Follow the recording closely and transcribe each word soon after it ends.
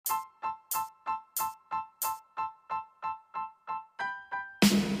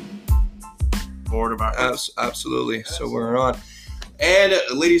forward about it. Absolutely. So we're on. And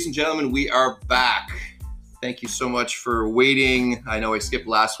ladies and gentlemen, we are back. Thank you so much for waiting. I know I skipped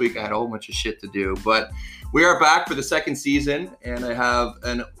last week. I had a whole bunch of shit to do, but we are back for the second season, and I have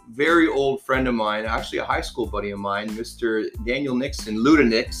a very old friend of mine, actually a high school buddy of mine, Mr. Daniel Nixon, Luda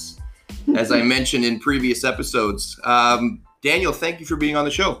Nix, as I mentioned in previous episodes. Daniel, thank you for being on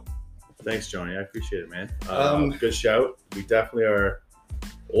the show. Thanks, Johnny. I appreciate it, man. Good shout. We definitely are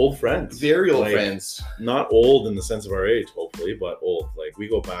old friends. Very old friends. Not old in the sense of our age, hopefully, but old. Like, we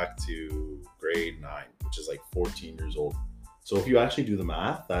go back to grade 9, which is like 14 years old. So if you actually do the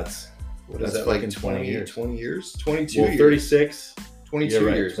math, that's like 20 years? 22 years. 36. 22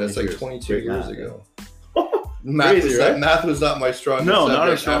 right, years. That's like 22 years math, ago. Yeah. Math, right? Math was not my strongest subject not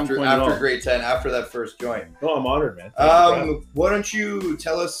a strong point at after all. grade 10, after that first joint. No, I'm honored, man. Why don't you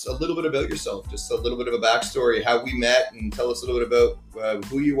tell us a little bit about yourself, just a little bit of a backstory, how we met, and tell us a little bit about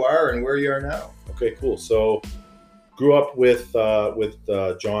who you are and where you are now. Okay, cool. So, grew up with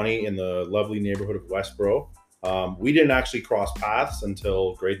Johnny in the lovely neighborhood of Westboro. We didn't actually cross paths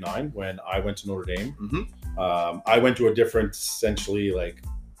until grade 9 when I went to Notre Dame. Mm-hmm. I went to a different, essentially, like,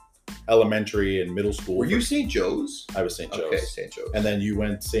 elementary and middle school. Were you St. Joe's? I was St. Joe's. Okay, St. Joe's. And then you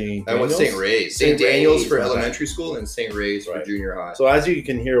went St. I went St. Ray's. St. Daniel's for elementary school and St. Ray's for junior high. So as you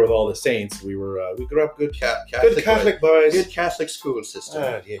can hear with all the saints, we grew up good Catholic boys. Good Catholic school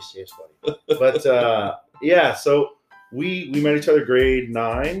system. Yes, buddy. But yeah, so we met each other grade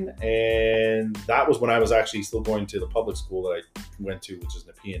 9, and that was when I was actually still going to the public school that I went to, which is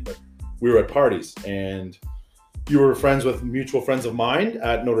Nepean. But we were at parties, and you were friends with mutual friends of mine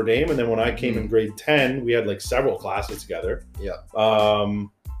at Notre Dame, and then when I came in grade 10, we had like several classes together. Yeah.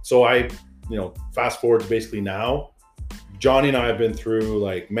 So I, fast forward to basically now, Johnny and I have been through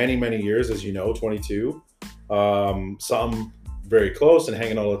like many, many years, as you know, 22. Some very close and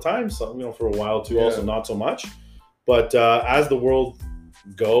hanging all the time. Some, for a while too, also not so much. But as the world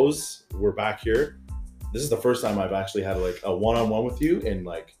goes, we're back here. This is the first time I've actually had like a one-on-one with you in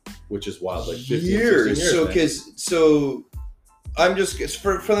like, which is wild, like 15 years. So I'm just,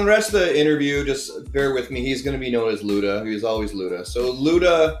 for the rest of the interview, just bear with me. He's going to be known as Luda. He's always Luda. So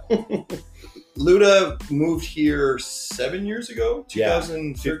Luda moved here 7 years ago,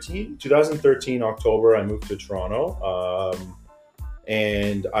 2013? 2013, October, I moved to Toronto.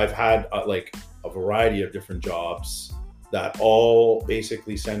 And I've had like a variety of different jobs that all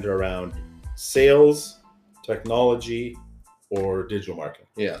basically center around sales, technology, or digital marketing.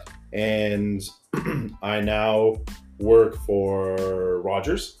 Yeah. And I now work for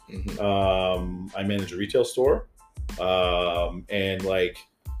Rogers. Mm-hmm. I manage a retail store. And like,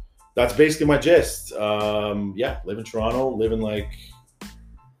 that's basically my gist. Live in Toronto, living like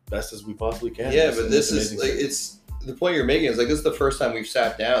best as we possibly can. Yeah, but this is like, it's the point you're making is like, this is the first time we've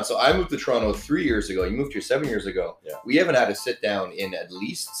sat down. So I moved to Toronto 3 years ago. You moved here 7 years ago. Yeah. We haven't had to sit down in at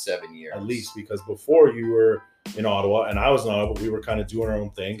least 7 years. At least, because before you were in Ottawa and I was in Ottawa, we were kind of doing our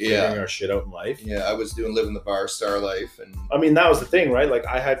own thing, figuring our shit out in life. Yeah, I was living the bar star life. And I mean, that was the thing, right? Like,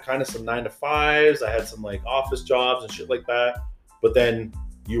 I had kind of some 9-to-5s. I had some like office jobs and shit like that. But then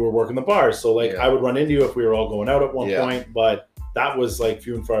you were working the bars. So like, I would run into you if we were all going out at one point. But that was like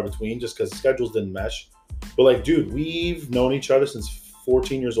few and far between just because schedules didn't mesh. But like, dude, we've known each other since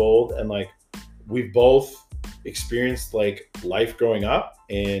 14 years old. And like, we've both experienced like life growing up.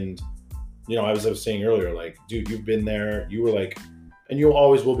 And, I was saying earlier, like, dude, you've been there. You were like, and you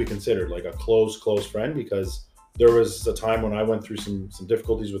always will be considered like a close friend, because there was a time when I went through some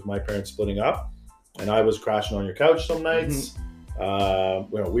difficulties with my parents splitting up, and I was crashing on your couch some nights.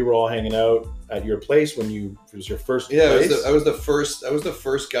 Mm-hmm. We were all hanging out at your place when it was your first place. I was the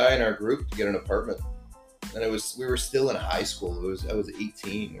first guy in our group to get an apartment. And we were still in high school. I was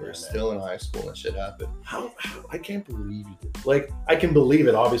 18. We were still in high school and shit happened. How I can't believe you did. Like, I can believe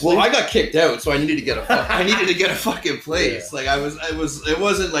it, obviously. Well, I got kicked out, so I needed to get a fucking place. Yeah. Like, it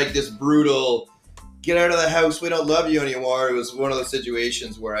wasn't like this brutal, get out of the house, we don't love you anymore. It was one of those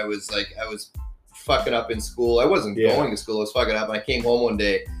situations where I was fucking up in school. I wasn't going to school, I was fucking up, and I came home one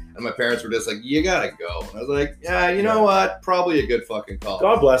day and my parents were just like, you gotta go. And I was like, you know what? Probably a good fucking call.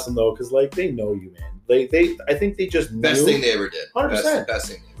 God bless them though, because like, they know you, man. I think they just knew. Best thing they ever did. 100%. Best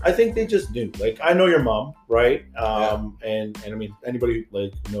thing they ever did. I think they just knew. Like, I know your mom, right? And I mean, anybody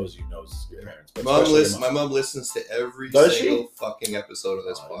like knows you knows your parents. But my mom listens to every single fucking episode of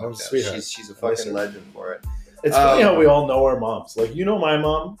this podcast. She's a fucking legend for it. It's funny how we all know our moms. Like, you know my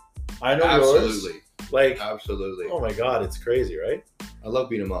mom. I know yours. Absolutely. Like, absolutely. Oh my God, it's crazy, right? I love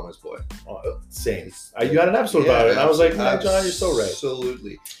being a mama's boy. Same. You had an episode about it, and I was like, John, you're so right.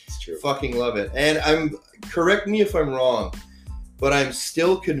 Absolutely. It's true. Fucking love it. And correct me if I'm wrong, but I'm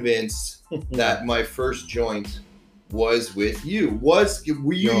still convinced that my first joint was with you. You were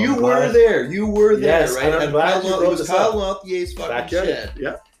there. You were there, yes, right? And it was Kyle Lanthier's fucking shit.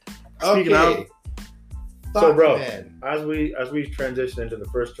 Yeah. Speaking of, fuck, so bro, man. as we transition into the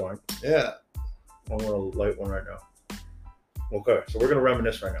first joint, yeah, I'm gonna light one right now. Okay, so we're gonna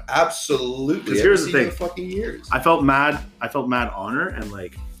reminisce right now. Absolutely. Because here's the thing. In fucking years. I felt mad honor and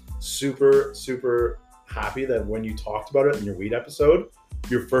like super happy that when you talked about it in your weed episode,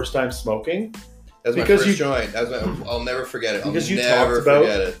 your first time smoking. That was my first joint. I'll never forget it. Because I'll you never talked about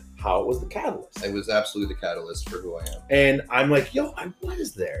forget it. How it was the catalyst. It was absolutely the catalyst for who I am. And I'm like, yo, I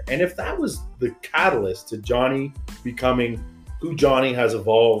was there. And if that was the catalyst to Johnny becoming who Johnny has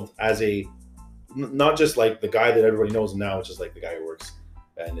evolved as a, not just like the guy that everybody knows now, which is like the guy who works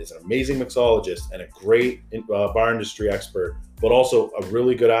and is an amazing mixologist and a great bar industry expert, but also a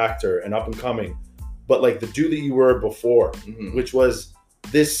really good actor and up and coming. But like the dude that you were before, which was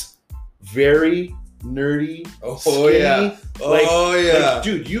this very nerdy, skinny, like,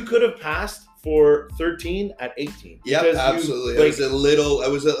 dude, you could have passed for 13 at 18. Yeah, absolutely. I was a little. I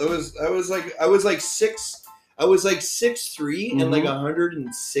was like 6'3" and like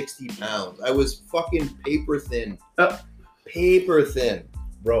 160 pounds. I was fucking paper thin. Paper thin,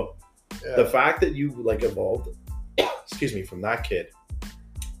 bro. Yeah. The fact that you like evolved, excuse me, from that kid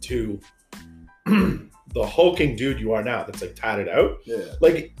to the hulking dude you are now, that's like tatted out. Yeah.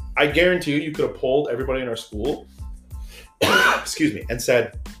 Like, I guarantee you could have polled everybody in our school, excuse me, and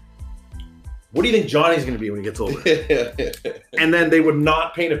said, what do you think Johnny's going to be when he gets older? And then they would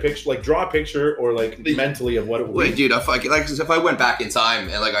not paint a picture, like draw a picture or like mentally of what it would be. Wait, dude, if I went back in time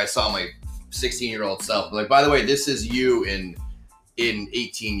and like I saw my 16-year-old self, like, by the way, this is you in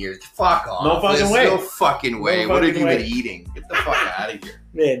 18 years. Fuck off. No fucking way. No fucking way. What have you been eating? Get the fuck out of here.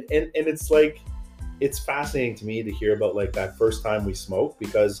 Man, and it's like, it's fascinating to me to hear about like that first time we smoked,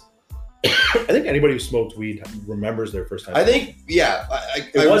 because I think anybody who smoked weed remembers their first time. I think, yeah. I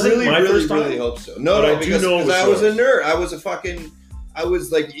wasn't really, my really, first time. really hope so. No, because I was a nerd. I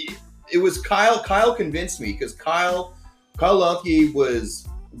was like, it was Kyle. Kyle convinced me, because Kyle Lantier was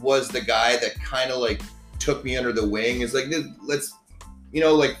the guy that kind of like took me under the wing. It's like, let's,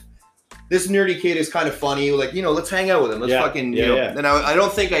 like, this nerdy kid is kind of funny. Like, let's hang out with him. Let's fucking, you know. Yeah. And I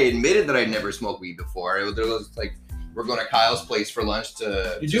don't think I admitted that I'd never smoked weed before. There was like, we're going to Kyle's place for lunch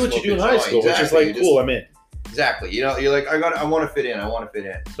to. You do what you do in high school, exactly. Which is like, cool, I'm in. Exactly. You're like, I want to fit in.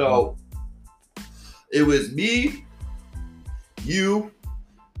 So it was me, you,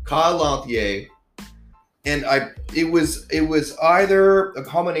 Kyle Lantier, and it was either a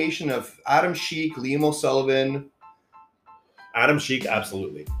combination of Adam Sheik, Liam O'Sullivan. Adam Sheik,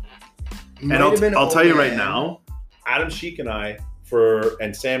 absolutely. And I'll tell you right now, Adam Sheik and I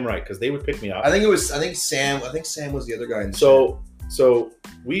and Sam Wright, because they would pick me up. I think Sam was the other guy. So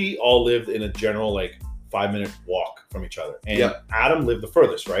we all lived in a general like 5-minute walk from each other, and Adam lived the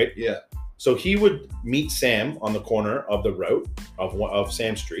furthest, right? Yeah. So he would meet Sam on the corner of the route of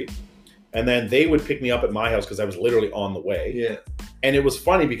Sam Street, and then they would pick me up at my house because I was literally on the way. Yeah. And it was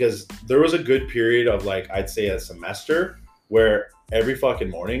funny because there was a good period of like, I'd say a semester where every fucking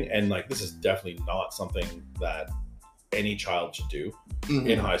morning, and like this is definitely not something that any child should do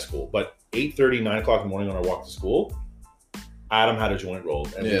in high school, but 8:30, 9 o'clock in the morning on our walk to school, Adam had a joint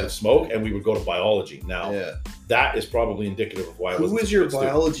rolled, and we would smoke, and we would go to biology. Now, that is probably indicative of why I wasn't. Who was your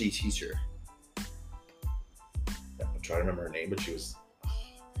biology teacher? I'm trying to remember her name, but she was.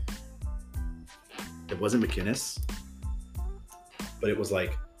 It wasn't McInnes, but it was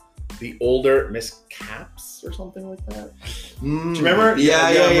like the older Miss Caps or something like that. Do you remember? Yeah,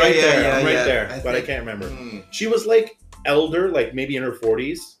 I'm right there, but I can't remember. She was like elder, like maybe in her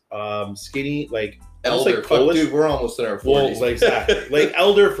 40s, skinny, like elder. Like Polish. Dude, we're almost in our 40s. Well, like exactly, like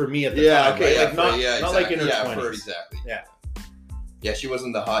elder for me at the time. Okay, right? Like not like in her 20s. Exactly. Yeah, she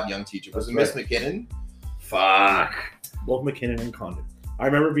wasn't the hot young teacher. Was it Miss McKinnon? Fuck. Both McKinnon and Condon. I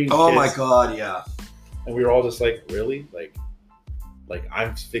remember being. Oh kids, my god, yeah. And we were all just like, really, like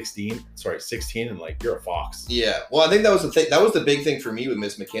I'm 16, and like you're a fox. Yeah. Well, I think that was the thing. That was the big thing for me with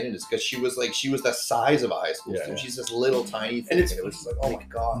Miss McKinnon, is because she was the size of a high school student. She's this little tiny thing, and it was just like, oh my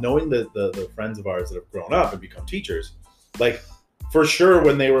god. Knowing the friends of ours that have grown up and become teachers, like for sure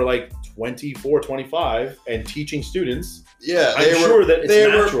when they were like 24, 25 and teaching students, I'm sure that it's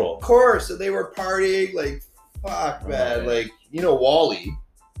natural. Of course, they were partying like fuck, man. Like Wally,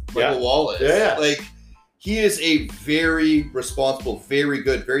 Michael Wallace. Yeah. Like. He is a very responsible, very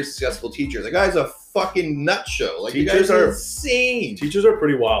good, very successful teacher. The guy's a fucking nut show. Like, teachers are insane. Teachers are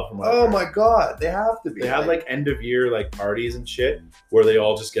pretty wild from what I've heard. My god, they have to be. They have like end of year like parties and shit where they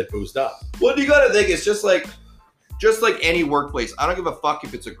all just get boozed up. Well, you gotta think it's just like just like any workplace. I don't give a fuck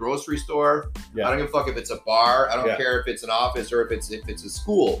if it's a grocery store. Yeah. I don't give a fuck if it's a bar. I don't Yeah. care if it's an office or if it's a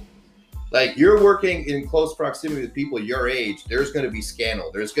school. Like, you're working in close proximity with people your age, there's going to be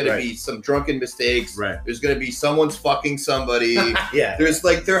scandal. There's going to be some drunken mistakes. Right. There's going to be someone's fucking somebody. Yeah. There's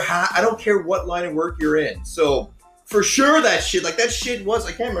like, I don't care what line of work you're in. So for sure that shit was,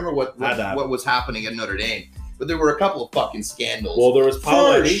 I can't remember what was happening at Notre Dame, but there were a couple of fucking scandals. Well, there was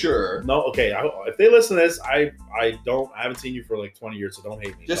for sure. No, okay. If they listen to this, I haven't seen you for like 20 years, so don't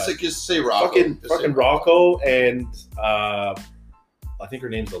hate me. Just say Rocco. Fucking Rocco and I think her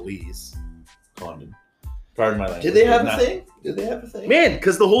name's Elise Condon. Pardon my language. Did they have a thing? Did they have a thing? Man,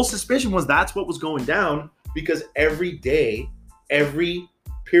 because the whole suspicion was that's what was going down, because every day, every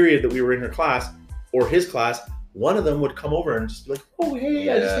period that we were in her class or his class, one of them would come over and just be like, "Oh, hey,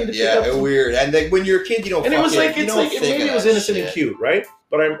 I just need to pick up some." Weird. And then when you're a kid, you don't. And it was like, maybe it was innocent and cute, right?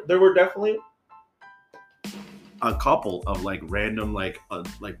 But there were definitely a couple of like random like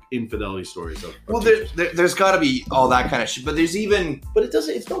infidelity stories of well, there's got to be all that kind of shit, but there's even. But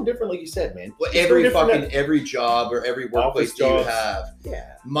it's no different, like you said, man. Well, every job or every workplace you have.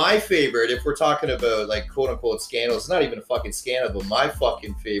 Yeah. My favorite, if we're talking about like quote unquote scandals, it's not even a fucking scandal, but my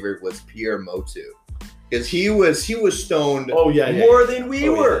fucking favorite was Pierre Motu, because he was stoned. More than we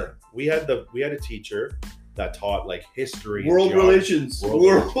were. Yeah. We had a teacher that taught like history, world religions. And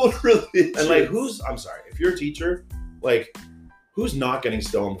like, I'm sorry, if you're a teacher, like, who's not getting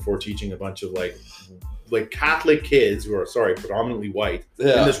stoned before teaching a bunch of like Catholic kids who are predominantly white in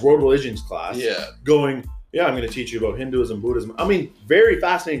this world religions class? Yeah. Going, I'm going to teach you about Hinduism, Buddhism. I mean, very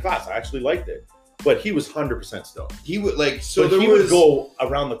fascinating class. I actually liked it. But he was 100% stoned. He would would go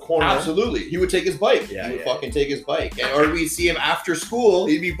around the corner. Absolutely. He would take his bike. Yeah, he would fucking take his bike. Or we'd see him after school.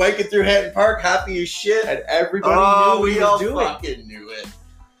 He'd be biking through Hatton Park, happy as shit. And everybody knew what he was doing. We all fucking knew it.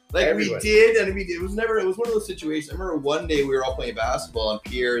 Like, everybody. We did, and it was one of those situations. I remember one day we were all playing basketball, and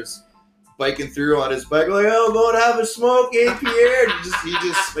Pierre's biking through on his bike, like, "Oh, go and have a smoke, eh, Pierre?"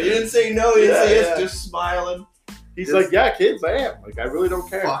 He didn't say no, he didn't say yes, just smiling. He's like, "Yeah, kids, I am. Like, I really don't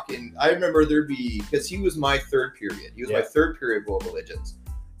care." I remember because he was my third period. He was my third period of world religions.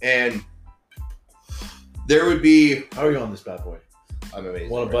 And there would be... How are you on this bad boy? I'm amazing.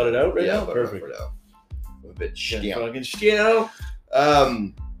 Want to butt it out right now? Perfect. I'm a bit fucking stino.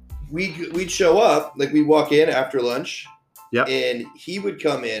 We'd show up, like we'd walk in after lunch. Yeah. And he would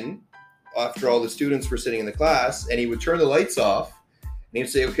come in after all the students were sitting in the class, and he would turn the lights off. And he'd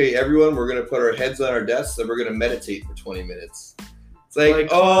say, "Okay, everyone, we're going to put our heads on our desks and we're going to meditate for 20 minutes. It's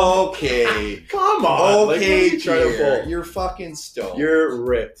like okay. Come on. Okay, like, you're fucking stoned. You're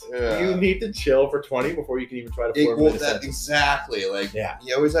ripped. Yeah. You need to chill for 20 before you can even try to form exactly. Like,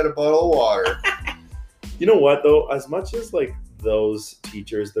 he always had a bottle of water. You know what, though? As much as, like, those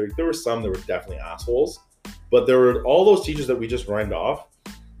teachers, there were some that were definitely assholes, but there were all those teachers that we just rhymed off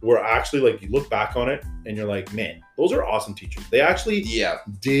were actually, like, you look back on it and you're like, man, those are awesome teachers. They actually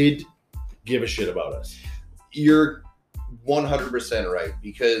did give a shit about us. You're 100% right,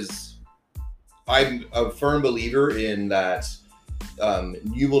 because I'm a firm believer in that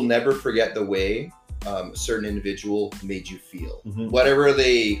you will never forget the way a certain individual made you feel. Mm-hmm. Whatever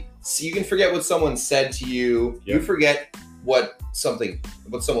you can forget what someone said to you. Yep. You forget what someone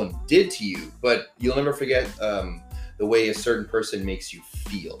did to you, but you'll never forget the way a certain person makes you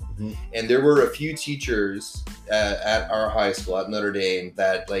feel. Mm-hmm. And there were a few teachers at our high school at Notre Dame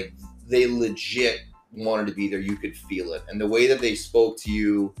that, like, they legit wanted to be there. You could feel it. And the way that they spoke to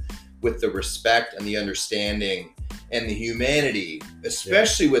you with the respect and the understanding and the humanity,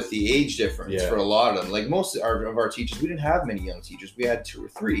 especially with the age difference for a lot of them. Like, most of our teachers, we didn't have many young teachers. We had 2 or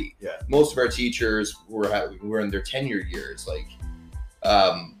 3. Yeah. Most of our teachers were in their tenure years, like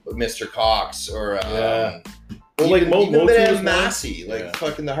Mr. Cox or even Massey, like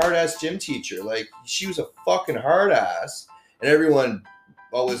fucking the hard ass gym teacher. Like, she was a fucking hard ass, and everyone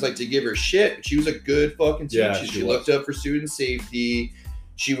always liked to give her shit, but she was a good fucking teacher. Yeah, she looked up for student safety.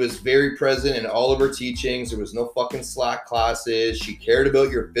 She was very present in all of her teachings. There was no fucking slack classes. She cared about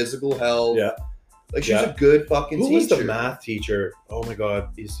your physical health. Yeah. Like, she was a good fucking teacher. Who was the math teacher? Oh my God,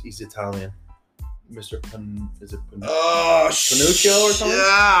 he's Italian. Mr. Panuccio or something?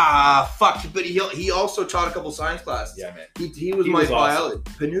 Yeah, fuck. But he also taught a couple science classes. Yeah, man. He was my biology.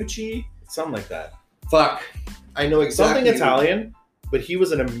 Awesome. Panucci? Something like that. Fuck. I know exactly. Something Italian, but he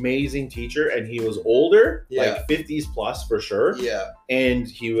was an amazing teacher, and he was older, like 50s plus for sure. Yeah. And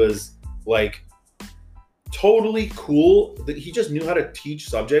he was, like, totally cool. He just knew how to teach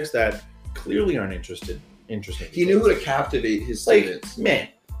subjects that clearly aren't interesting. He knew how to captivate his students. Like, man,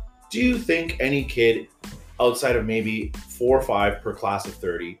 do you think any kid outside of maybe 4 or 5 per class of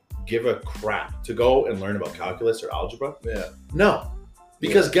 30 give a crap to go and learn about calculus or algebra? Yeah. No.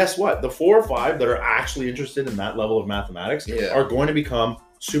 Because guess what? The 4 or 5 that are actually interested in that level of mathematics are going to become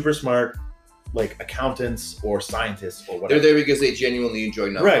super smart, like accountants or scientists or whatever. They're there because they genuinely enjoy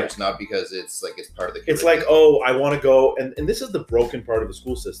numbers, not because it's like it's part of the curriculum. It's like, oh, I want to go, and this is the broken part of the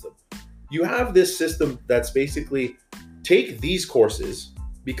school system. You have this system that's basically take these courses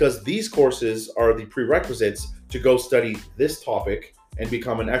because these courses are the prerequisites to go study this topic and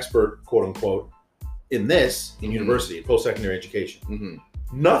become an expert, quote unquote, in this in university, post-secondary education.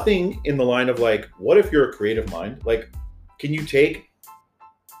 Nothing in the line of like, what if you're a creative mind? Like, can you take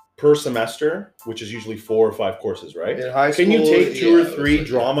per semester, which is usually 4 or 5 courses, right? In high school, can you take 2 or 3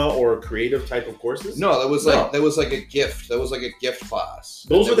 drama or creative type of courses? No, that was like a gift. That was like a gift class.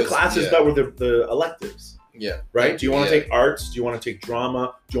 Those were the classes that were the electives. Yeah. Right? Do you want to take arts? Do you want to take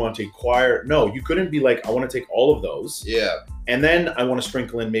drama? Do you want to take choir? No, you couldn't be like, I want to take all of those. Yeah. And then I want to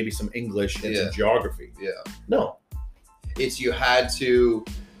sprinkle in maybe some English and some geography. Yeah. No. It's you had to,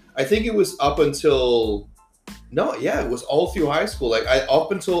 I think it was up until, it was all through high school. Like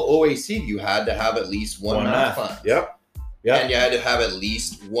up until OAC, you had to have at least one math class. Yep. And you had to have at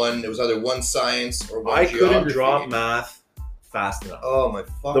least one, it was either one science or one geography. I couldn't drop math fast enough. Oh my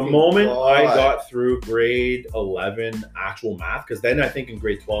fucking The moment God. I got through grade 11 actual math, because then I think in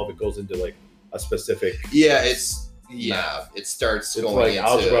grade 12 it goes into like a specific it starts going like into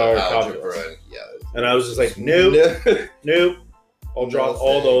algebra or algebra. calculus. And I was just like, nope. I'll drop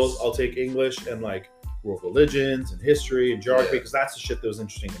all those. I'll take English and like world religions and history and geography because that's the shit that was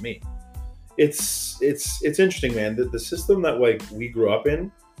interesting to me. It's interesting, man. The system that like we grew up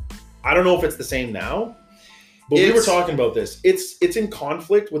in, I don't know if it's the same now, but we were talking about this. It's in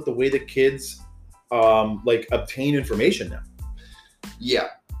conflict with the way that kids like obtain information now. Yeah.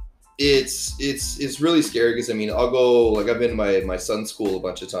 It's really scary because I mean I'll go like I've been to my son's school a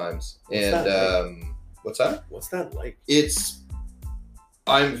bunch of times. What's that? What's that like?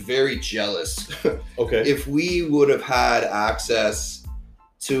 I'm very jealous. Okay. If we would have had access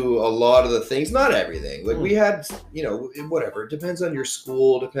to a lot of the things, not everything. Like we had, whatever. It depends on your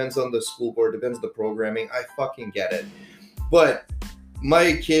school, depends on the school board, depends on the programming. I fucking get it. But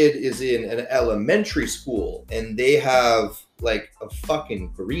my kid is in an elementary school and they have like a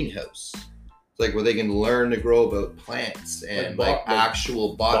fucking greenhouse. Like where they can learn to grow about plants and like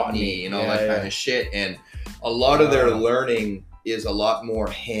actual botany and all that kind of shit. And a lot of their learning is a lot more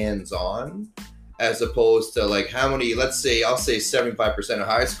hands-on as opposed to like how many, I'll say 75% of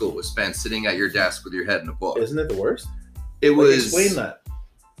high school was spent sitting at your desk with your head in a book. Isn't it the worst? It was. Explain that.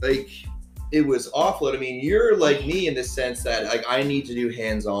 Like, it was awful. I mean, you're like me in the sense that like I need to do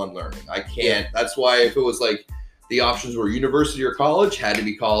hands-on learning. I can't. That's why if it was like the options were university or college, had to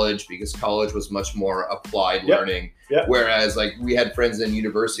be college because college was much more applied learning. Yep. Whereas like we had friends in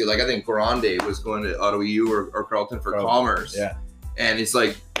university, like I think Grande was going to Ottawa U or Carleton for commerce. Yeah. And it's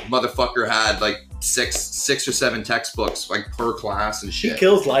like motherfucker had like six or 7 textbooks like per class and shit. He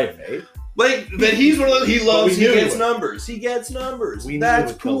kills life, eh? Like, but he's one of those, he gets numbers. He gets numbers.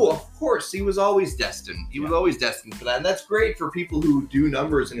 That's cool. Of course, he was always destined. He was always destined for that. And that's great for people who do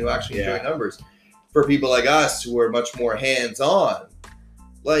numbers and who actually enjoy numbers. For people like us who are much more hands-on,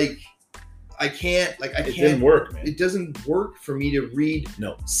 like, it didn't work, man. It doesn't work for me to read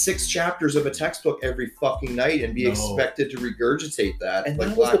 6 chapters of a textbook every fucking night and be expected to regurgitate that. And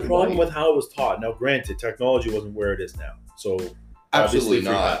that was the problem with how it was taught. Now, granted, technology wasn't where it is now. So, absolutely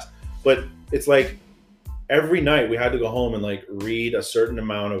not. But it's like every night we had to go home and like read a certain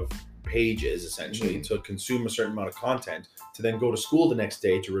amount of pages essentially to consume a certain amount of content to then go to school the next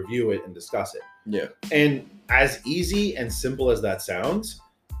day to review it and discuss it. Yeah. And as easy and simple as that sounds,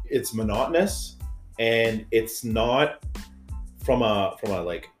 it's monotonous and it's not from a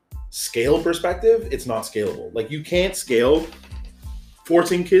like scale perspective, it's not scalable. Like you can't scale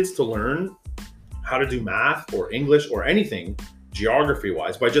forcing kids to learn how to do math or English or anything geography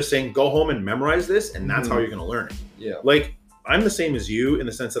wise by just saying go home and memorize this and that's how you're going to learn it. Yeah. Like I'm the same as you in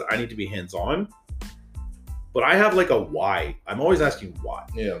the sense that I need to be hands-on, but I have like a why. I'm always asking why.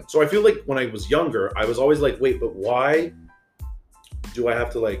 Yeah. So I feel like when I was younger, I was always like, wait, but why do I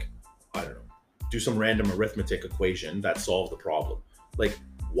have to like, I don't know, do some random arithmetic equation that solves the problem? Like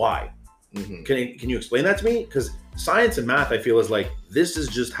why? Can you explain that to me? Because science and math, I feel is like, this is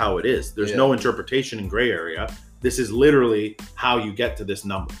just how it is. There's no interpretation in gray area. This is literally how you get to this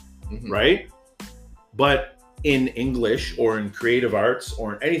number, right? But in English or in creative arts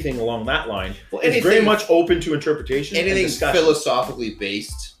or anything along that line, it's very much open to interpretation. Anything philosophically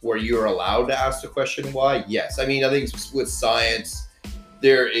based where you're allowed to ask the question why, yes. I mean, I think with science,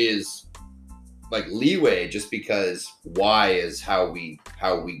 there is like leeway just because why is how we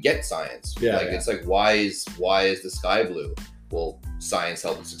get science. Yeah, like it's like why is the sky blue? Well, science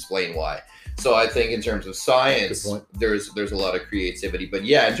helps us explain why. So I think in terms of science, there's a lot of creativity. But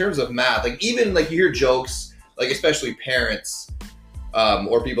yeah, in terms of math, like even like you hear jokes, like especially parents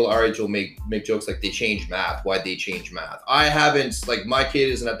or people our age will make jokes like they changed math. Why'd they change math? I haven't, like my kid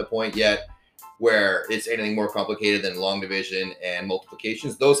isn't at the point yet where it's anything more complicated than long division and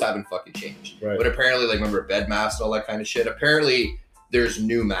multiplications. Those haven't fucking changed. Right. But apparently, like remember bed math and all that kind of shit. Apparently there's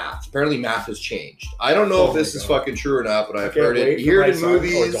new math. Apparently math has changed. I don't know if this is fucking true or not, but I've heard it. You hear it in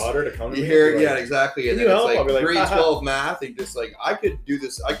movies. Daughter to come you hear it, yeah, exactly. And then it's like grade 12 math. And just like I couldn't do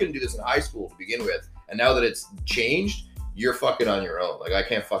this in high school to begin with. And now that it's changed, you're fucking on your own. Like I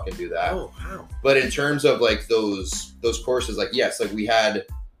can't fucking do that. Oh wow. But in terms of like those courses, like yes, like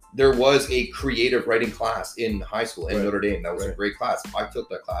there was a creative writing class in high school in Notre Dame. That was a great class. I took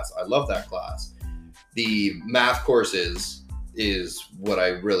that class. I love that class. The math courses is what I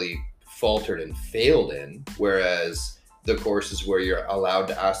really faltered and failed in, whereas the courses where you're allowed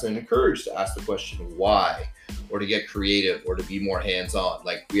to ask and encouraged to ask the question why, or to get creative, or to be more hands-on.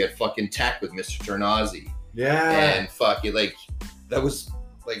 Like we had fucking tech with Mr. Ternazzi. Yeah. And fucking like that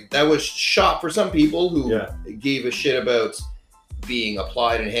was shop for some people who gave a shit about being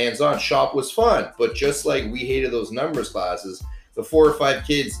applied and hands-on. Shop was fun, but just like we hated those numbers classes, the 4 or 5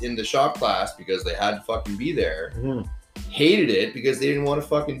 kids in the shop class, because they had to fucking be there, hated it because they didn't want to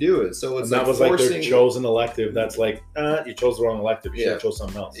fucking do it. So it's that was like their chosen elective. That's like you chose the wrong elective. You should have chose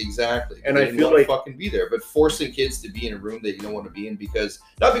something else. Exactly. And I feel like fucking be there, but forcing kids to be in a room that you don't want to be in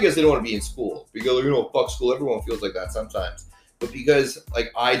not because they don't want to be in school, because fuck school. Everyone feels like that sometimes. But because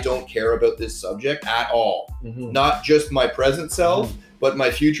like I don't care about this subject at all. Not just my present self, but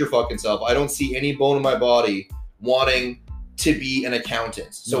my future fucking self. I don't see any bone in my body wanting to be an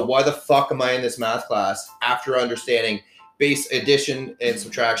accountant. So why the fuck am I in this math class after understanding base addition and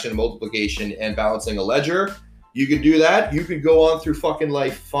subtraction and multiplication and balancing a ledger? You can do that. You can go on through fucking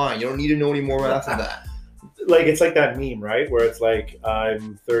life fine. You don't need to know any more math than that. Like it's like that meme, right? Where it's like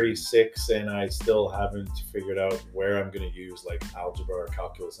I'm 36 and I still haven't figured out where I'm going to use like algebra or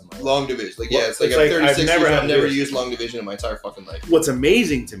calculus in my life. Long division. Like yeah, it's like I'm 36 I've never used long division in my entire fucking life. What's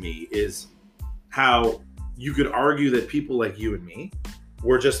amazing to me is how you could argue that people like you and me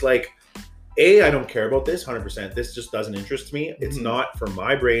were just like, I don't care about this 100%. This just doesn't interest me. It's not for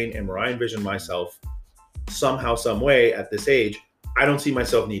my brain and where I envision myself somehow, some way at this age. I don't see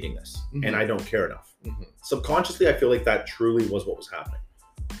myself needing this and I don't care enough. Subconsciously, I feel like that truly was what was happening.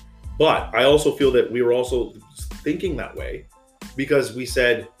 But I also feel that we were also thinking that way because we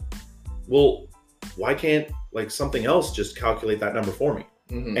said, well, why can't like something else just calculate that number for me?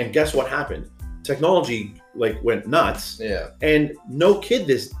 And guess what happened? Technology like went nuts. Yeah. And no kid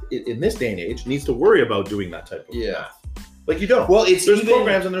in this day and age needs to worry about doing that type of math. Like you don't. Well, there's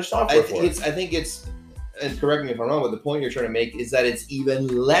programs in their software for it. I think it's, and correct me if I'm wrong, but the point you're trying to make is that it's even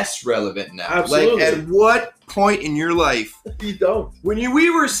less relevant now. Absolutely. Like at what point in your life you don't? When we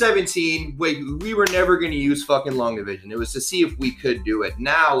were 17, we were never going to use fucking long division. It was to see if we could do it.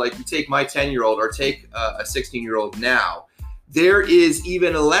 Now, like you take my 10-year-old or take a 16-year-old now, there is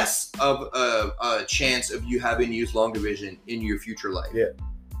even less of a chance of you having used long division in your future life. Yeah.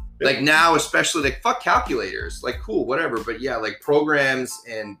 Like now, especially like fuck calculators, like cool, whatever. But yeah, like programs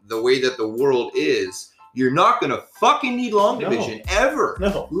and the way that the world is, you're not going to fucking need long division ever.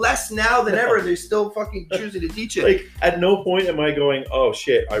 No. Less now than ever. They're still fucking choosing to teach it. Like at no point am I going, oh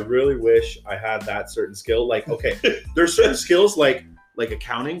shit, I really wish I had that certain skill. Like, okay, there's certain skills like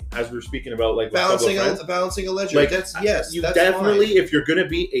accounting, as we were speaking about, like balancing a ledger. Like, that's yes. You that's definitely, fine. If you're going to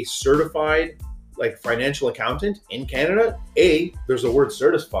be a certified like financial accountant in Canada, there's the word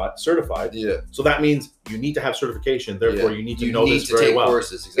certified. Yeah. So that means you need to have certification. Therefore, you need to know this very take well.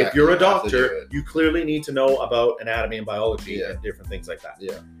 Courses, exactly. If you're a doctor, you clearly need to know about anatomy and biology and different things like that.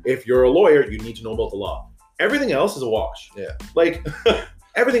 Yeah. If you're a lawyer, you need to know about the law. Everything else is a wash. Yeah. Like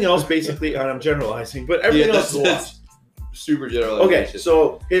everything else, basically, and I'm generalizing, but everything else is a wash. Super general. Okay,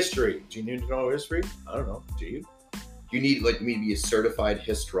 so history. Do you need to know history? I don't know. Do you? You need like me to be a certified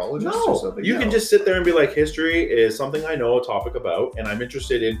historiologist or something? You can just sit there and be like, history is something I know a topic about, and I'm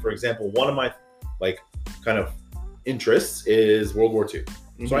interested in. For example, one of my like kind of interests is World War II.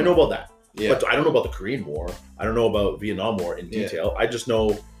 So I know about that. Yeah. But I don't know about the Korean War. I don't know about Vietnam War in detail. I just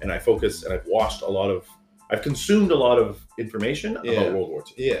know, and I focus, and I've consumed a lot of information about World War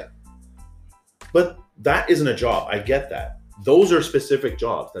II. Yeah. But that isn't a job. I get that. Those are specific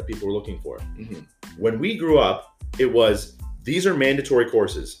jobs that people are looking for. When we grew up, it was, these are mandatory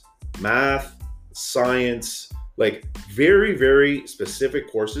courses. Math, science, like very, very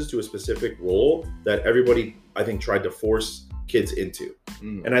specific courses to a specific role that everybody, I think, tried to force kids into.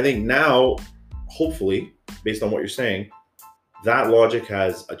 And I think now, hopefully, based on what you're saying, that logic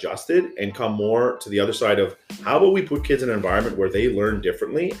has adjusted and come more to the other side of how about we put kids in an environment where they learn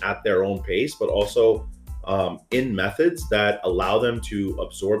differently at their own pace, but also in methods that allow them to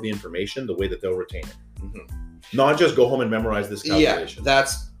absorb the information the way that they'll retain it. Not just go home and memorize this calculation. Yeah,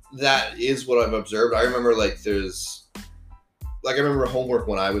 that is what I've observed. I remember I remember homework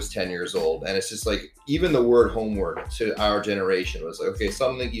when I was 10 years old, and it's just like, even the word homework to our generation was like, okay,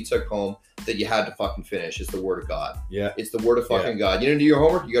 something you took home that you had to fucking finish is the word of God. Yeah. It's the word of fucking God. You didn't do your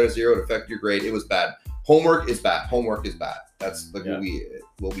homework, you got a 0, it affected your grade, it was bad. Homework is bad. Homework is bad. That's like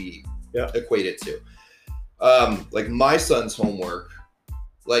what we equate it to. Like my son's homework,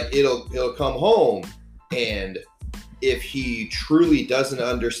 like he'll come home, and if he truly doesn't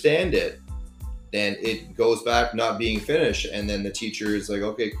understand it, then it goes back not being finished, and then the teacher is like,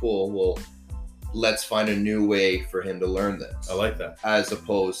 okay, cool, well, let's find a new way for him to learn this. I like that. As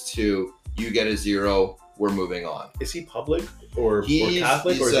opposed to, you get a 0, we're moving on. Is he public or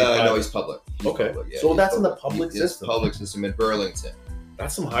Catholic? No, he's public. Okay. Public, so that's in the public system. Public system in Burlington.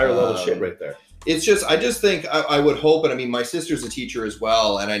 That's some higher level shit right there. It's just, I just think, I would hope, and I mean, my sister's a teacher as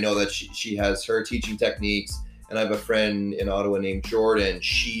well, and I know that she has her teaching techniques, and I have a friend in Ottawa named Jordan.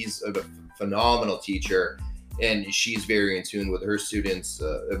 She's a phenomenal teacher, and she's very in tune with her students'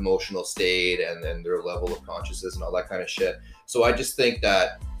 emotional state and then their level of consciousness and all that kind of shit. So I just think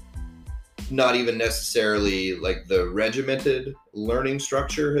that not even necessarily like the regimented learning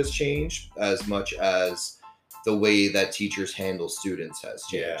structure has changed as much as the way that teachers handle students has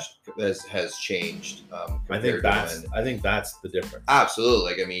changed. Has changed. I think that's the difference.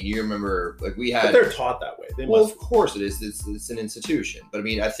 Absolutely. Like, I mean, you remember, like, we had. But they're taught that way. Of course it is. It's an institution. But I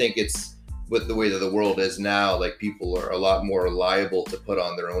mean, I think it's with the way that the world is now. Like, people are a lot more liable to put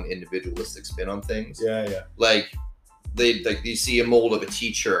on their own individualistic spin on things. Yeah. Like, you see a mold of a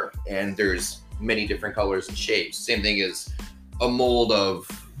teacher, and there's many different colors and shapes. Same thing as a mold of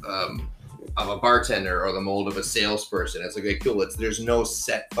a bartender or the mold of a salesperson. It's like, okay, cool. There's no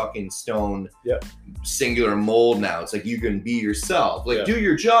set fucking stone singular mold now. It's like, you can be yourself. Like, do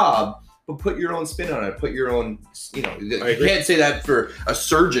your job, but put your own spin on it. Put your own, you can't say that for a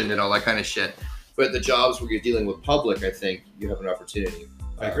surgeon and all that kind of shit. But the jobs where you're dealing with public, I think you have an opportunity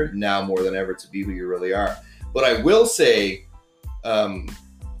now more than ever to be who you really are. But I will say,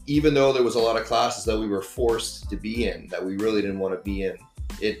 even though there was a lot of classes that we were forced to be in that we really didn't want to be in,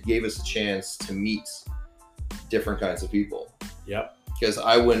 it gave us a chance to meet different kinds of people. Yep. Because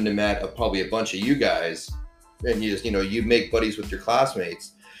I wouldn't have met probably a bunch of you guys, and you make buddies with your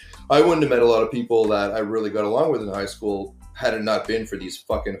classmates. I wouldn't have met a lot of people that I really got along with in high school had it not been for these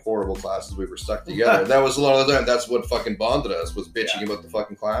fucking horrible classes we were stuck together. That was a lot of the time. That's what fucking bonded us, was bitching about the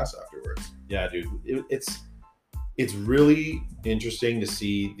fucking class afterwards. Yeah, dude. It's really interesting to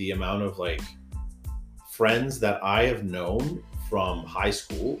see the amount of like friends that I have known from high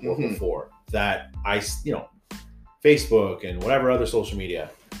school or before that Facebook and whatever other social media,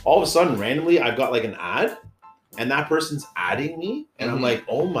 all of a sudden randomly I've got like an ad and that person's adding me and I'm like,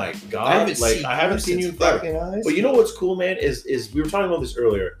 oh my God, I haven't seen you in forever. But you know what's cool, man, is we were talking about this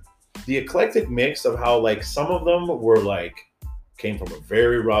earlier, the eclectic mix of how like some of them were like came from a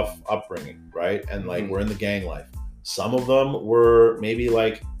very rough upbringing, right? And like we're in the gang life. Some of them were maybe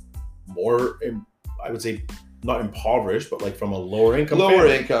like more, I would say, not impoverished, but like from a lower income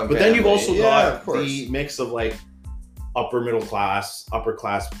family. But then you've also got the mix of like upper middle class, upper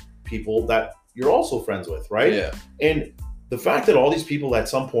class people that you're also friends with, right? Yeah. And the fact that all these people at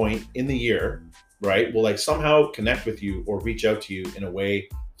some point in the year, right, will like somehow connect with you or reach out to you in a way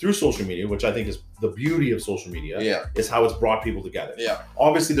through social media, which I think is the beauty of social media, is how it's brought people together. Yeah.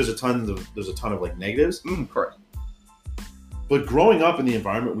 Obviously, there's a ton of like negatives. Correct. But growing up in the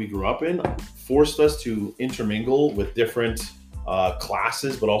environment we grew up in forced us to intermingle with different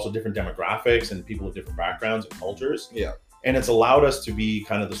classes, but also different demographics and people with different backgrounds and cultures. Yeah. And it's allowed us to be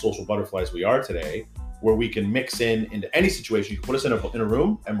kind of the social butterflies we are today, where we can mix into any situation. You can put us in a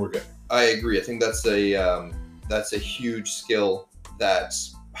room and we're good. I agree. I think that's a huge skill that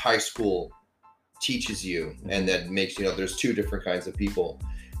high school teaches you, and that makes, there's two different kinds of people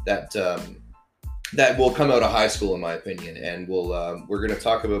that will come out of high school, in my opinion, and we're going to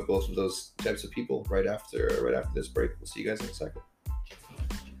talk about both of those types of people right after this break. We'll see you guys in a second.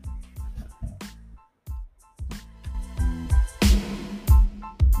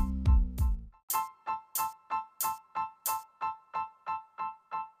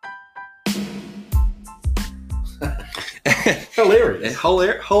 Hilarious.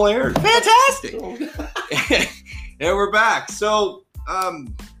 Fantastic. And we're back. So,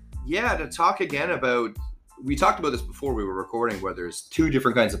 to talk again about, we talked about this before we were recording, where there's two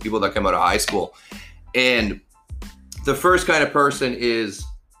different kinds of people that come out of high school. And the first kind of person is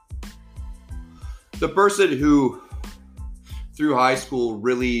the person who, through high school,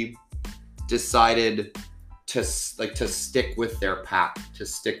 really decided to stick with their pack, to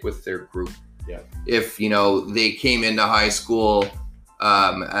stick with their group. Yeah. If, they came into high school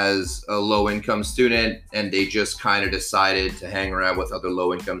as a low-income student and they just kind of decided to hang around with other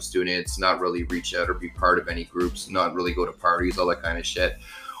low-income students, not really reach out or be part of any groups, not really go to parties, all that kind of shit.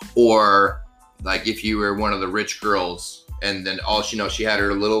 Or like if you were one of the rich girls and then all she had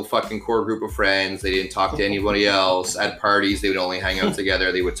her little fucking core group of friends, they didn't talk to anybody else. At parties, they would only hang out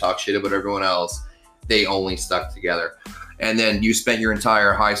together. They would talk shit about everyone else. They only stuck together. And then you spent your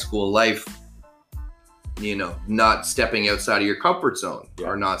entire high school life, not stepping outside of your comfort zone,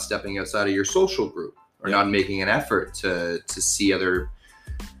 or not stepping outside of your social group, or not making an effort to see other,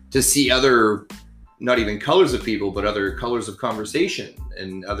 not even colors of people, but other colors of conversation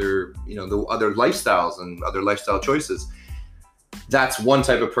and other, the other lifestyles and other lifestyle choices. That's one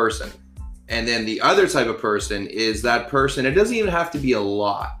type of person. And then the other type of person is that person, it doesn't even have to be a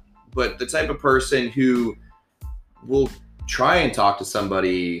lot, but the type of person who will try and talk to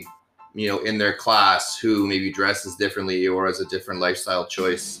somebody, in their class who maybe dresses differently or has a different lifestyle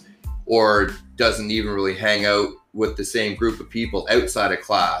choice, or doesn't even really hang out with the same group of people outside of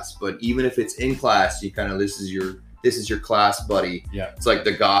class. But even if it's in class, you kind of, this is your class buddy. Yeah. It's like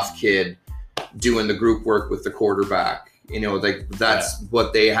the goth kid doing the group work with the quarterback. That's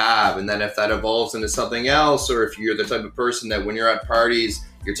what they have. And then if that evolves into something else, or if you're the type of person that when you're at parties,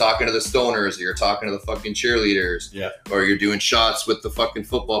 you're talking to the stoners, or you're talking to the fucking cheerleaders, or you're doing shots with the fucking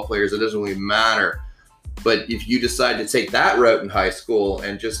football players, it doesn't really matter. But if you decide to take that route in high school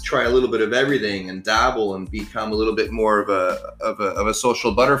and just try a little bit of everything and dabble and become a little bit more of a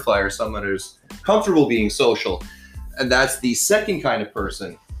social butterfly, or someone who's comfortable being social, and that's the second kind of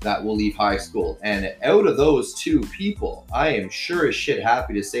person that will leave high school. And out of those two people, I am sure as shit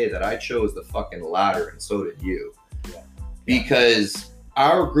happy to say that I chose the fucking latter, and so did you. Yeah. Because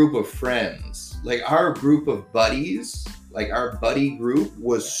our group of friends, like our group of buddies, like our buddy group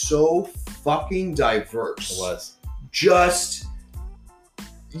was so fucking diverse. It was. Just,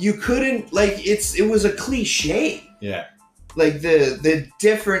 you couldn't, it was a cliche. Yeah. Like the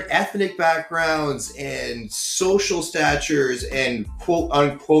different ethnic backgrounds and social statures and quote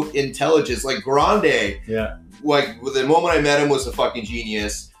unquote intelligence. Like Grande, like the moment I met him was a fucking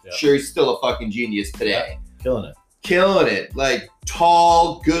genius. Yeah. Sure, he's still a fucking genius today. Yeah. Killing it. Like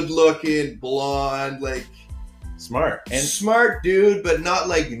tall, good looking, blonde, like smart and smart dude, but not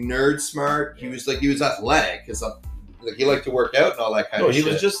like nerd smart. He was athletic because like he liked to work out and all that kind of shit.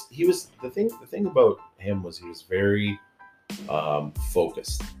 He was the thing about him was he was very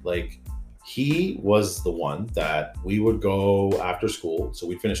focused. Like he was the one that we would go after school. So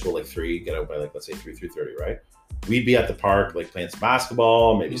we'd finish school like 3, get out by like, let's say 3:30, right? We'd be at the park, like playing some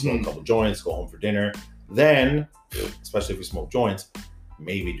basketball, maybe smoke a couple joints, go home for dinner. Then, especially if we smoke joints,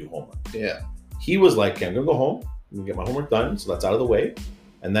 maybe do homework. Yeah. He was like, okay, I'm gonna go home, I'm gonna get my homework done, so that's out of the way.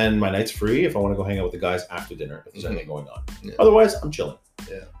 And then my night's free if I want to go hang out with the guys after dinner, if there's anything going on. Yeah. Otherwise, I'm chilling.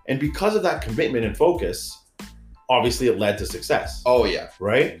 Yeah. And because of that commitment and focus, obviously it led to success. Oh yeah.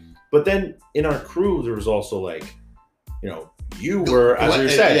 Right? But then in our crew, there was also like, you were, as you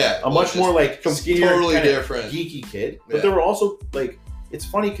said, a much more like skinnier, totally different, geeky kid. But there were also like, it's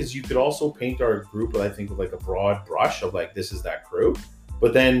funny because you could also paint our group, I think, with like a broad brush of like, this is that crew.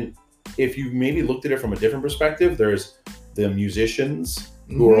 But then if you maybe looked at it from a different perspective, there's the musicians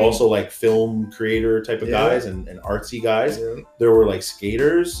who are also like film creator type of guys and artsy guys. Yeah. There were like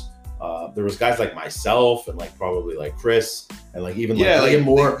skaters. There was guys like myself and like probably like Chris and like even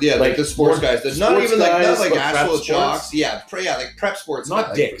like the sports guys. There's not even guys, like actual jocks. Like prep sports.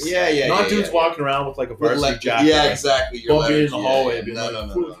 Not dicks. Not dudes walking around with like a varsity jacket. Yeah, exactly. Bumping in the hallway.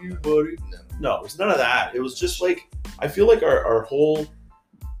 No, it's none of that. It was just like, I feel like our whole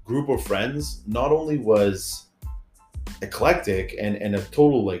group of friends not only was eclectic and a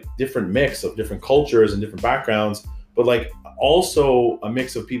total like different mix of different cultures and different backgrounds, but like also a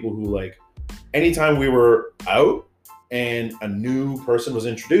mix of people who like anytime we were out and a new person was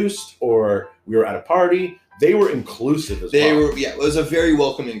introduced or we were at a party, they were inclusive as well. It was a very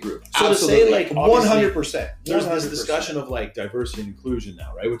welcoming group. So absolutely. To say like 100%. There's this discussion of like diversity and inclusion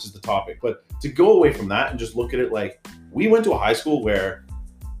now, right? Which is the topic. But to go away from that and just look at it like, we went to a high school where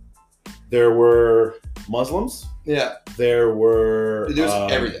there were Muslims. Yeah. There was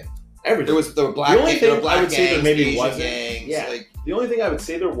everything. Everything. There were black gangs, I would say there maybe Asian wasn't. Gangs, the only thing I would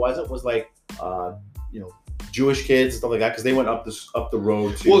say there wasn't was like, Jewish kids and stuff like that because they went up the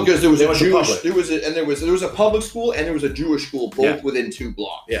road to. Well, because there was a Jewish, there was a public school and there was a Jewish school both within 2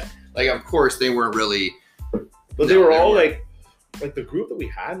 blocks. Yeah, like of course they weren't really, but they were all like the group that we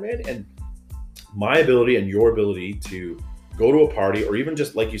had, man, and my ability and your ability to go to a party or even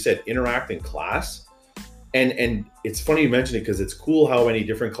just like you said interact in class. And it's funny you mention it because it's cool how many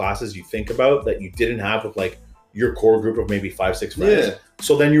different classes you think about that you didn't have with like your core group of maybe 5-6 friends. Yeah.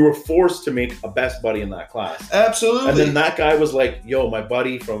 So then you were forced to make a best buddy in that class. Absolutely. And then that guy was like, yo, my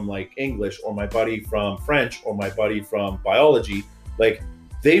buddy from like English or my buddy from French or my buddy from biology. Like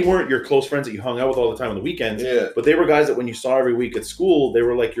they weren't your close friends that you hung out with all the time on the weekends. Yeah. But they were guys that when you saw every week at school, they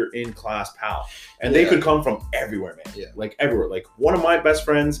were like your in-class pal. And they could come from everywhere, man. Yeah. Like everywhere. Like one of my best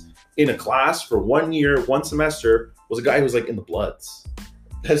friends in a class for 1 year, 1 semester was a guy who was like in the Bloods.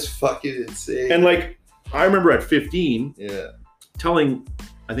 That's fucking insane. And like, I remember at 15 telling,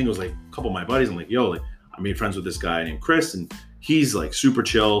 I think it was like a couple of my buddies, I'm like, yo, like I made friends with this guy named Chris and he's like super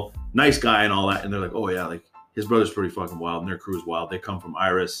chill, nice guy and all that. And they're like, oh yeah, like his brother's pretty fucking wild and their crew's wild. They come from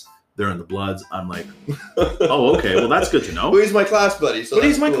Iris. They're in the Bloods. I'm like, oh, okay. Well, that's good to know. Well, he's my class buddy. So but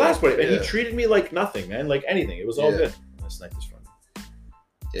he's my class buddy. And he treated me like nothing, man. Like anything. It was all good. I sniped this friend.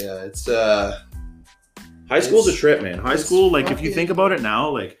 Yeah, it's high school's a trip, man. High school, like if you think about it now,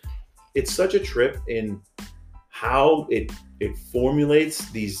 like it's such a trip in how it formulates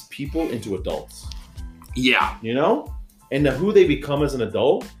these people into adults. Yeah. You know? And who they become as an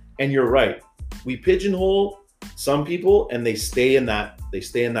adult. And you're right. We pigeonhole some people and they stay in that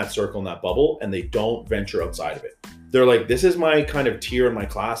circle, in that bubble, and they don't venture outside of it. They're like, this is my kind of tier in my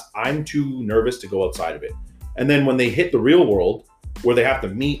class. I'm too nervous to go outside of it. And then when they hit the real world, where they have to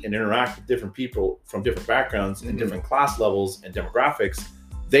meet and interact with different people from different backgrounds and different class levels and demographics,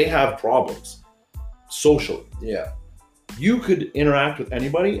 they have problems socially. Yeah. You could interact with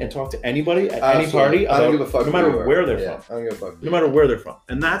anybody and talk to anybody at any party about, I don't give a fuck no matter where they're from. I don't give a fuck. No matter where they're from.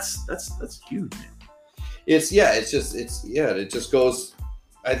 And that's huge, man. It just goes,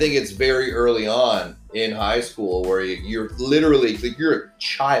 I think it's very early on in high school where you're literally, like you're a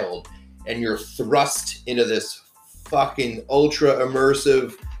child and you're thrust into this fucking ultra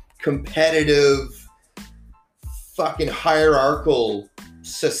immersive, competitive, fucking hierarchical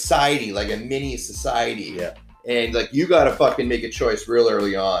society, like a mini society. Yeah. And like you gotta fucking make a choice real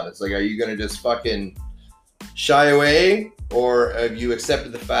early on. It's like, are you gonna just fucking shy away, or have you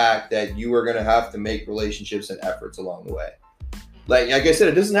accepted the fact that you are gonna have to make relationships and efforts along the way? Like I said,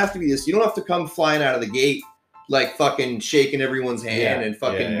 it doesn't have to be this. You don't have to come flying out of the gate like fucking shaking everyone's hand and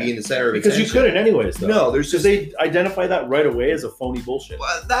fucking being the center of attention. Because you couldn't anyways, though. No, there's just... they identify that right away as a phony bullshit.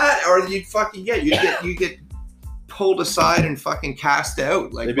 Well, that, or you'd fucking, you get pulled aside and fucking cast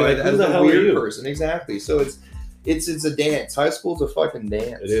out. Like, by who the hell weird are you? Person. Exactly. So it's a dance. High school's a fucking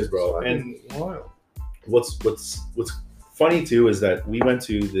dance. It is, bro. And wild. What's funny, too, is that we went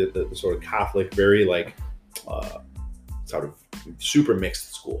to the sort of Catholic, very, like, sort of super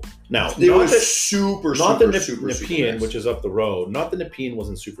mixed school. Now, not the Nepean, which is up the road. Not the Nepean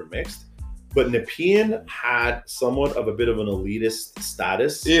wasn't super mixed, but Nepean had somewhat of a bit of an elitist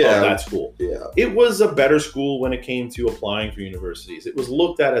status of that school. Yeah, it was a better school when it came to applying for universities. It was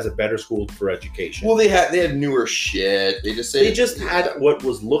looked at as a better school for education. Well, they had newer shit. They just had what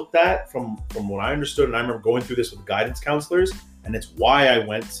was looked at from what I understood, and I remember going through this with guidance counselors, and it's why I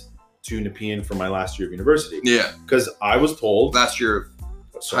went to Nepean for my last year of university. Yeah. Because I was told... Last year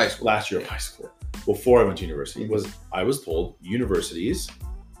of high school. Before I went to university, I was told universities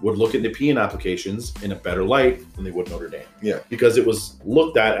would look at Nepean applications in a better light than they would Notre Dame. Yeah. Because it was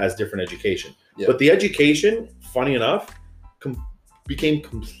looked at as different education. Yeah. But the education, funny enough, became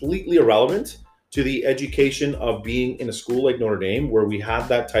completely irrelevant to the education of being in a school like Notre Dame, where we had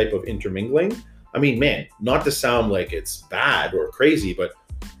that type of intermingling. I mean, man, not to sound like it's bad or crazy, but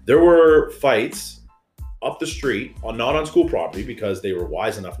there were fights up the street, not on school property, because they were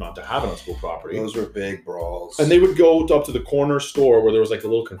wise enough not to have it on school property. Those were big brawls. And they would go up to the corner store where there was like a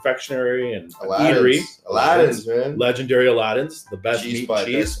little confectionery and eatery. Aladdin's, man. Legendary Aladdin's, the best meat and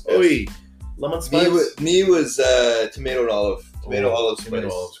cheese. Oi, lemon spice. Me was tomato and olive. Tomato olives.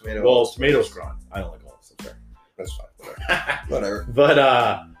 Tomatoes gone. I don't like olives. That's fine. Whatever.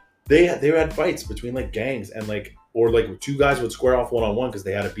 But they had fights between like gangs and like, or like two guys would square off one-on-one because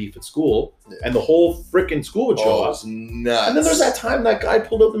they had a beef at school, and the whole freaking school would show up. Nuts. And then there's that time that guy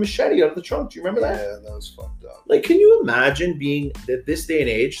pulled out the machete out of the trunk. Do you remember that? Yeah, that was fucked up. Like, can you imagine being at this day and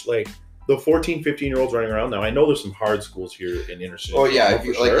age, like the 14, 15-year-olds running around now, I know there's some hard schools here in inner city. Oh yeah,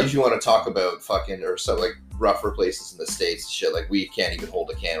 if you want to talk about fucking or some like rougher places in the States and shit, like we can't even hold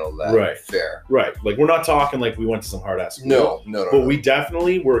a candle to that. Right. Fair. Right. Like we're not talking like we went to some hard ass school. No. But we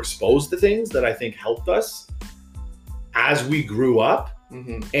definitely were exposed to things that I think helped us as we grew up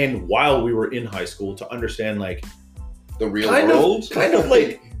and while we were in high school to understand like the real world. Kind of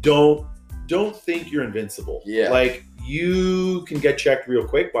like don't think you're invincible. Yeah. Like you can get checked real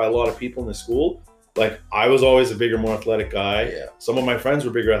quick by a lot of people in the school. Like I was always a bigger, more athletic guy. Yeah. Some of my friends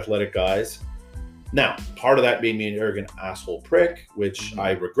were bigger athletic guys. Now, part of that made me an arrogant asshole prick, which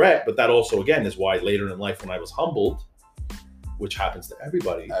I regret, but that also, again, is why later in life when I was humbled, which happens to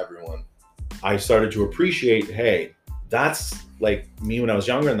everybody, everyone, I started to appreciate, hey, that's like me when I was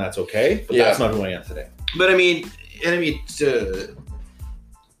younger and that's okay, but that's not who I am today. But I mean to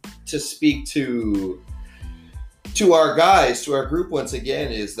speak to our guys, to our group once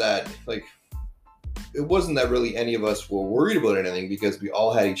again, is that like it wasn't that really any of us were worried about anything because we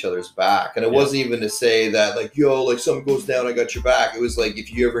all had each other's back. And it wasn't even to say that like, yo, like something goes down, I got your back. It was like,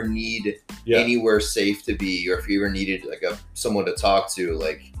 if you ever need anywhere safe to be, or if you ever needed like someone to talk to,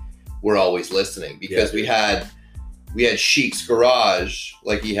 like we're always listening because we had Sheik's garage,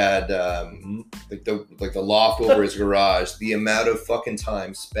 like he had like the loft over his garage. The amount of fucking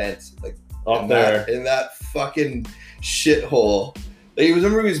time spent like up there in that fucking shithole. Like,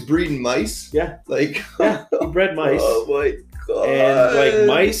 remember he was breeding mice? Yeah. Like, he bred mice. Oh my God. And like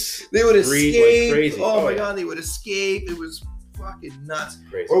mice, they would escape. Like crazy. Oh my God, they would escape. It was fucking nuts.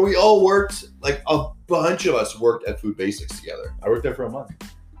 Crazy. Or we all worked, like a bunch of us worked at Food Basics together. I worked there for a month.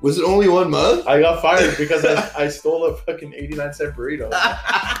 Was it only 1 month? I got fired because I stole a fucking 89-cent burrito.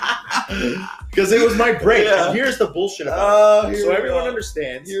 Because it was my break. Yeah. And here's the bullshit about it. So everyone go.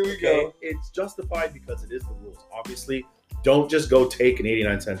 understands. Here we go. It's justified because it is the rules. Obviously, don't just go take an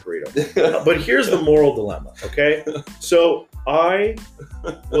 89-cent burrito. But here's the moral dilemma, okay? So I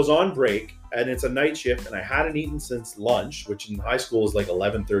was on break, and it's a night shift, and I hadn't eaten since lunch, which in high school is like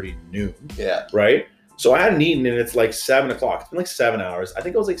 11:30 noon. Yeah. Right? So I hadn't eaten, and it's like 7 o'clock. It's been like 7 hours. I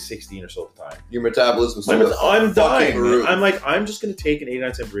think I was like 16 or so at the time. Your metabolism. I'm dying. I'm like, I'm just going to take an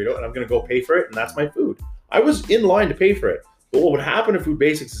 89-cent burrito, and I'm going to go pay for it, and that's my food. I was in line to pay for it. But what would happen at Food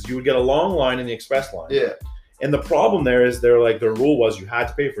Basics is you would get a long line in the express line. Yeah. And the problem there is their rule was you had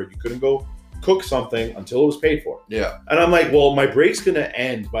to pay for it. You couldn't go cook something until it was paid for. Yeah. And I'm like, well, my break's going to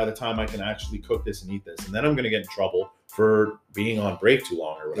end by the time I can actually cook this and eat this. And then I'm going to get in trouble for being on break too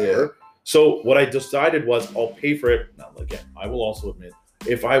long or whatever. Yeah. So what I decided was I'll pay for it. Now, again, I will also admit,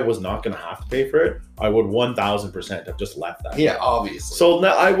 if I was not going to have to pay for it, I would 1,000% have just left that. Yeah, obviously. So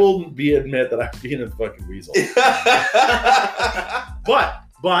now I will admit that I'm being a fucking weasel. but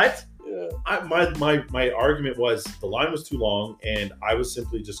my argument was the line was too long, and I was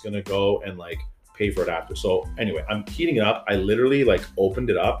simply just gonna go and like pay for it after. So anyway, I'm heating it up. I literally like opened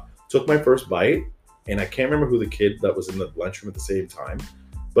it up, took my first bite, and I can't remember who the kid that was in the lunchroom at the same time.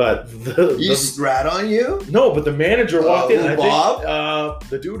 But he spat on you? No, but the manager walked in. And Bob? I think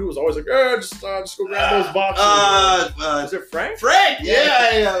the dude who was always like, just go grab those boxes. Is it Frank? Frank!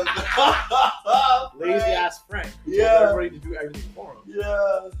 Yeah. Lazy ass Frank. Yeah. Told everybody to do everything for him.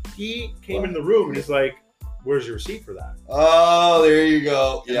 Yeah. He came in the room and he's like, where's your receipt for that? Oh, there you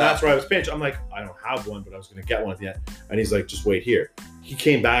go. And that's where I was pinched. I'm like, I don't have one, but I was going to get one at the end. And he's like, just wait here. He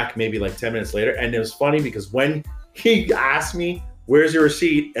came back maybe like 10 minutes later. And it was funny because when he asked me, where's your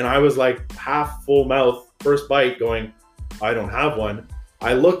receipt? And I was like half full mouth, first bite going, I don't have one.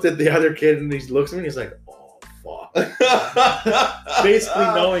 I looked at the other kid and he looks at me and he's like, oh, fuck. Basically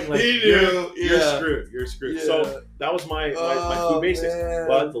knowing like, you're screwed. You're screwed. Yeah. So that was my Food Basics. Man.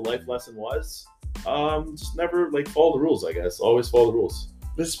 But the life lesson was just never like follow the rules, I guess. Always follow the rules.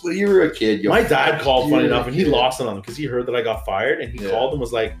 When you were a kid, my dad called funny enough and he lost it on him because he heard that I got fired and he called and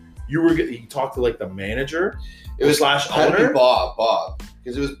was like, he talked to like the manager. It was /owner. Bob.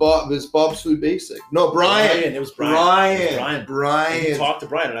 Because it was Bob's Food Basic. No, Brian. It was Brian. Brian. And he talked to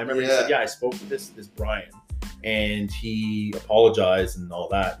Brian, and I remember he said, I spoke to this Brian, and he apologized and all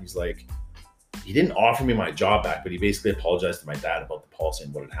that. And he's like, he didn't offer me my job back, but he basically apologized to my dad about the policy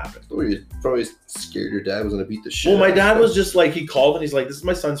and what had happened. Probably scared your dad was going to beat the shit. Well, my dad was just like, he called and he's like, this is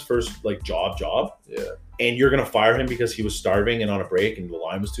my son's first like job. Yeah. And you're going to fire him because he was starving and on a break and the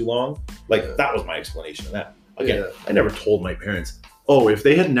line was too long. Like that was my explanation of that. Again, I never told my parents, Oh, if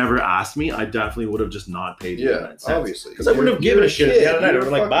they had never asked me, I definitely would have just not paid. Yeah, obviously. Because I wouldn't have given a shit at the end of the night. I would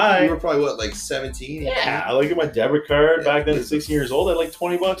have been like, bye. You were probably what, like 17? Yeah, I look at my debit card back then at 16 years old. I had like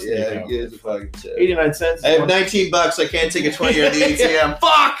 $20. Yeah, gives a fucking shit. 89 cents. I have $19. I can't take a 20 at the ATM.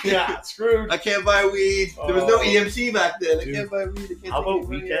 Fuck! Yeah, screwed. I can't buy weed. There was no EMT back then. Dude. I can't buy weed. How about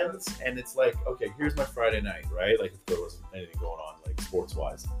weekends? And it's like, okay, here's my Friday night, right? Like if there wasn't anything going on, like sports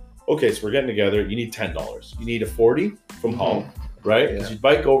wise. Okay, so we're getting together. You need $10. You need a 40 from Hull, right? Because you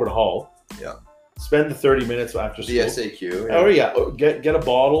bike over to Hull. Yeah. Spend the 30 minutes after school. The SAQ. Yeah. Oh yeah, get a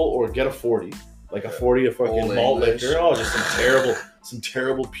bottle or get a 40, like a 40 of fucking malt liquor. Oh, just some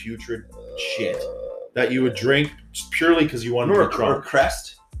terrible putrid shit that you would drink just purely because you wanted to be drunk. Or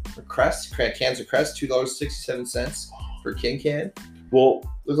Crest, cans of Crest, $2.67 per King can. Well,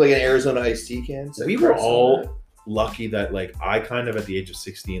 looks like an Arizona iced tea can. We were all lucky that like I kind of at the age of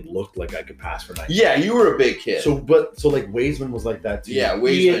 16 looked like I could pass for 19. Yeah, you were a big kid. So like Waisman was like that too. Yeah,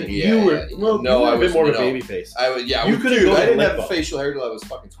 Waisman. You were a bit more of a baby face. I would. Yeah, you couldn't go. I didn't have facial hair till I was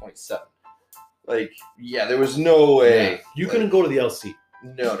fucking 27. Like, yeah, there was no way. Yeah. You couldn't go to the LC.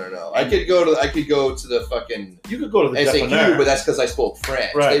 No. I could go to the fucking. You could go to the SAQ, but that's because I spoke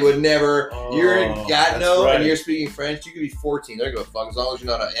French. Right. They would never. You're in Gatineau and you're speaking French. You could be 14. They're gonna fuck as long as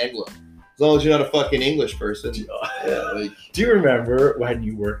you're not an Anglo. As long as you're not a fucking English person. Do you remember when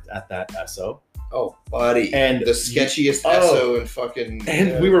you worked at that SO? Oh, buddy. And the sketchiest SO in fucking...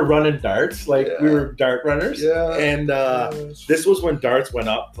 And we were running darts. We were dart runners. Yeah. And this was when darts went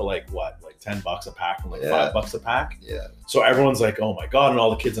up to like $10 a pack from $5 a pack. Yeah. So everyone's like, oh my God. And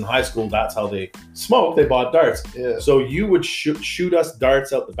all the kids in high school, that's how they smoked. They bought darts. Yeah. So you would shoot us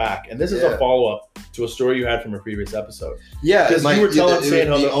darts out the back. And this is a follow-up to a story you had from a previous episode. Yeah. Because you were saying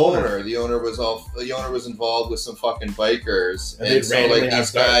how the owner was involved with some fucking bikers. And so like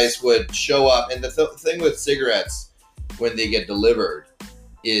these guys would show up. And the thing with cigarettes when they get delivered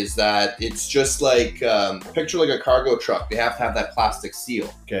is that it's just like picture like a cargo truck. They have to have that plastic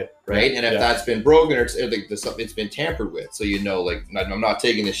seal. Okay. Right. And if that's been broken or it's been tampered with, so like I'm not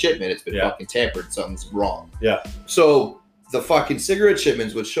taking the shipment. It's been fucking tampered. Something's wrong. Yeah. So the fucking cigarette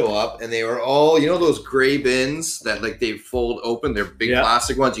shipments would show up, and they were all those gray bins that like they fold open. They're big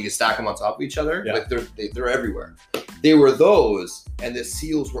plastic ones. You can stack them on top of each other. Yeah. Like they're everywhere. They were those, and the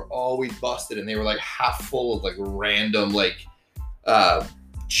seals were always busted, and they were like half full of like random like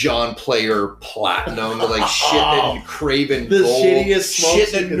John Player Platinum, like shit that Craven the Gold, shittiest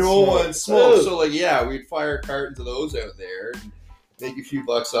shit that no one smoked. So like we'd fire cartons of those out there and make a few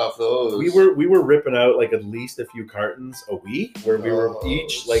bucks off those. We were ripping out like at least a few cartons a week, where we were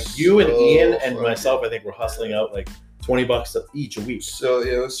each like you and Ian and myself. I think we're hustling out like $20 each a week. So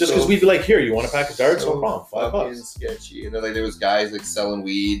it was just because we'd be like, here, you want a pack of darts? No problem, $5. Sketchy. And then like there was guys like selling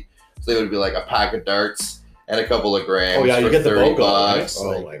weed, so they would be like a pack of darts and a couple of grams. Oh yeah, you get the $30. Right?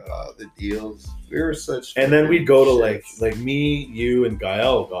 Oh my God, the deals. We were such. And then we'd go to like me, you, and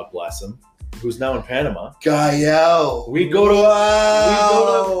Gael, God bless him, who's now in Panama. Gael. We'd go to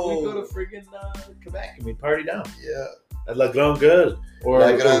friggin' Quebec and we'd party down. Yeah. At La Grande Gueule or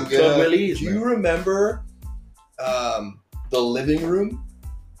Club Willy's. Do you remember the living room?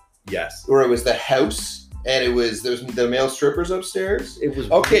 Yes. Where it was the house. And there's the male strippers upstairs. It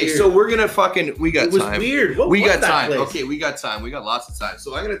was okay. Weird. So we're gonna we got time. It was weird. We got time. Place? Okay, we got time. We got lots of time.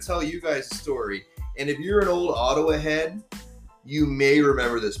 So I'm gonna tell you guys a story. And if you're an old Ottawa head, you may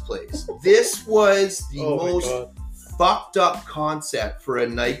remember this place. This was the most fucked up concept for a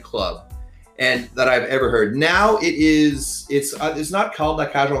nightclub, and that I've ever heard. Now it's not called La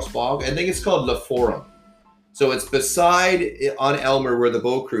Cage au Sport. I think it's called Le Forum. So it's beside on Elmer where the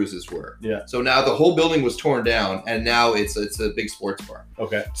boat cruises were. Yeah. So now the whole building was torn down, and now it's a big sports bar.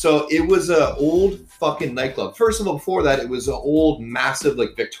 Okay. So it was an old fucking nightclub. First of all, before that, it was an old, massive,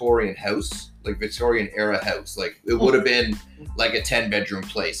 like Victorian house, like Victorian era house. Like it would have been like a 10-bedroom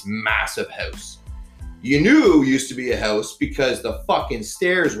place, massive house. You knew it used to be a house because the fucking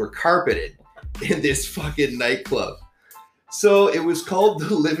stairs were carpeted in this fucking nightclub. So it was called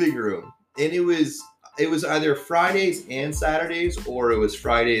the living room, and it was either Fridays and Saturdays, or it was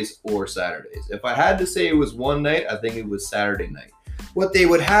Fridays or Saturdays. If I had to say it was one night, I think it was Saturday night. What they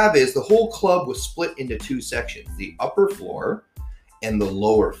would have is the whole club was split into two sections, the upper floor and the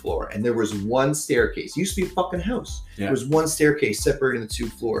lower floor. And there was one staircase. It used to be a fucking house. Yeah. There was one staircase separating the two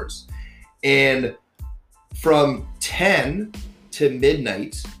floors. And from 10 to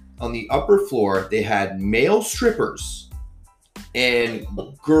midnight on the upper floor, they had male strippers. And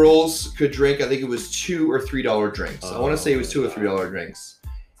girls could drink, I think it was $2 or $3 drinks. I want to say it was $2 or $3 drinks.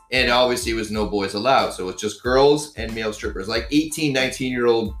 And obviously it was no boys allowed. So it was just girls and male strippers, like 18,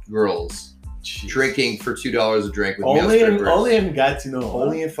 19-year-old girls. Jeez. drinking for $2 a drink with only male in strippers. only in Gatineau.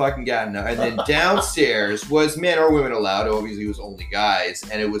 Only in fucking Gatineau. And then downstairs was men or women allowed. Obviously, it was only guys,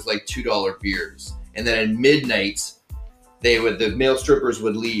 and it was like $2 beers. And then at midnight, the male strippers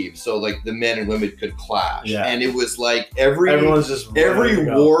would leave, so like the men and women could clash. Yeah. And it was like every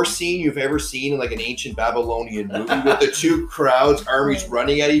war scene you've ever seen in like an ancient Babylonian movie with the two crowds, armies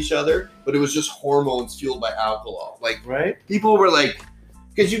running at each other, but it was just hormones fueled by alcohol. Like people were like,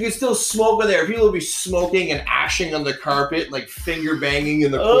 because you could still smoke in there. People would be smoking and ashing on the carpet, like finger banging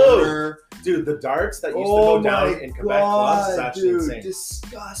in the corner. Dude, the darts that used to go down in Quebec clubs is actually insane.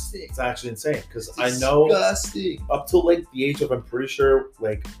 Disgusting. It's actually insane because I know up till like the age of, I'm pretty sure,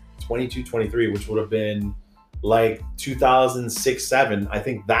 like 22, 23, which would have been like 2006, 7. I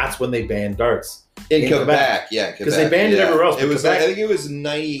think that's when they banned darts in Quebec. Yeah, because they banned it everywhere else. It was, Quebec, I think it was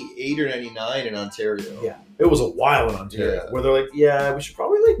 98 or 99 in Ontario. Yeah, it was a while in Ontario where they're like, yeah, we should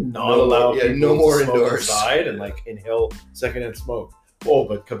probably like not allow people no more to smoke indoors inside and like inhale secondhand smoke. Oh,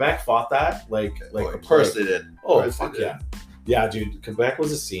 but Quebec fought that like of course they did. Oh, fuck yeah. Yeah, dude, Quebec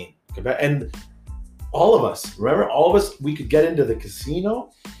was a scene. Quebec, and all of us, remember, we could get into the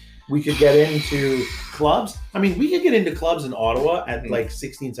casino. We could get into clubs. I mean, we could get into clubs in Ottawa at like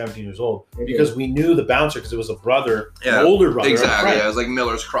 16, 17 years old because we knew the bouncer because it was a brother, an older brother. Exactly. Yeah, it was like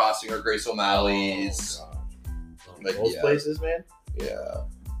Miller's Crossing or Grace O'Malley's. Like those places, man. Yeah.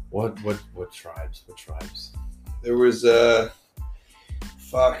 What tribes? What tribes? There was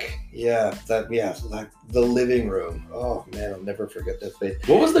like the living room. Oh man, I'll never forget that face.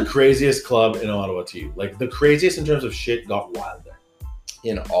 What was the craziest club in Ottawa to you? Like the craziest in terms of shit got wild there.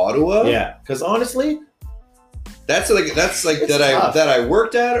 In Ottawa? Yeah, because honestly, that's like that I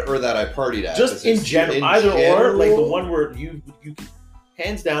worked at or that I partied at. Just in general, or like the one where you could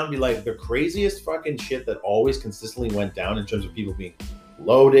hands down be like the craziest fucking shit that always consistently went down in terms of people being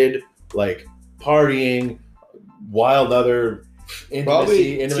loaded, like partying, wild other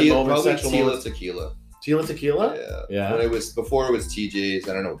intimacy, intimate moments, sexual moments. Tequila. Tequila? Yeah. When it was before it was TJ's,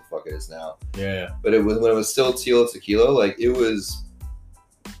 I don't know what the fuck it is now. Yeah. But it was when it was still Tequila, like it was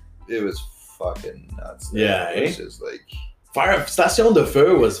fucking nuts. Yeah. It was just like Station de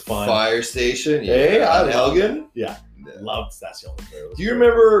Feu was fun. Fire station, on Elgin. Yeah. Loved Station de Feu. Do you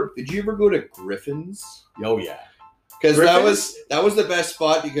remember? Did you ever go to Griffin's? Oh yeah. Because that was the best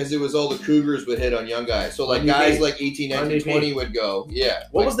spot because it was all the cougars would hit on young guys. So like guys like 18, 19, 20 would go. Yeah.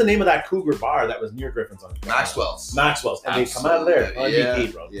 What was the name of that cougar bar that was near Griffin's on? Maxwell's. And they come out of there.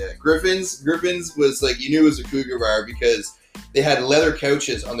 MVP, bro. Yeah. Griffin's was like, you knew it was a cougar bar because they had leather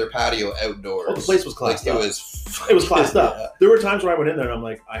couches on their patio outdoors. Oh, the place was classed up. It was classed up. There were times where I went in there and I'm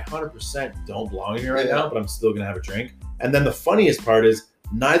like, I 100% don't belong here right now, but I'm still going to have a drink. And then the funniest part is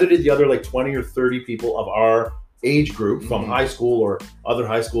neither did the other like 20 or 30 people of our age group from high school or other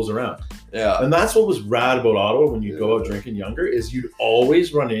high schools around. Yeah. And that's what was rad about Ottawa when you go out drinking younger is you'd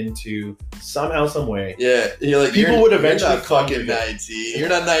always run into somehow, some way. Yeah. You're like, people would eventually you're not fucking 19. You're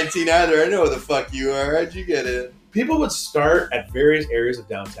not 19 either. I know who the fuck you are. How'd you get in? People would start at various areas of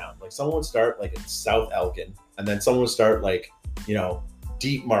downtown. Like someone would start like in South Elgin, and then someone would start like,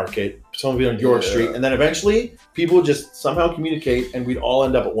 Deep Market, someone would be on York Street, and then eventually people would just somehow communicate and we'd all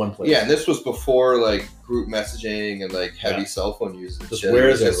end up at one place. Yeah, and this was before like group messaging and like heavy cell phone usage.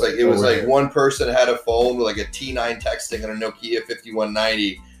 It was like one person had a phone with like a T9 texting and a Nokia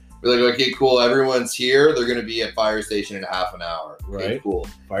 5190. We're like, okay, cool, everyone's here. They're gonna be at fire station in half an hour. Okay, right. Cool.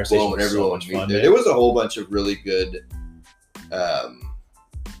 Fire station was everyone so much fun. There was a whole bunch of really good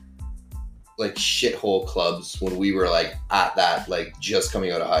like shithole clubs when we were like at that, like just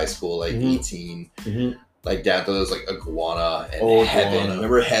coming out of high school, like 18, like down to those like Iguana and Heaven. Iguana.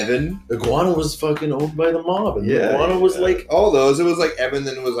 Remember Heaven? Iguana was fucking owned by the mob, and Iguana was like all those. It was like Evan,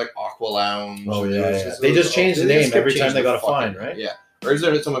 then it was like Aqua Lounge. Oh yeah, they just changed the name every time they got a fine, right? Yeah. Or is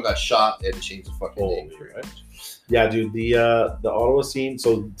there someone got shot? They had to change the fucking name. Right? Yeah, dude. The Ottawa scene.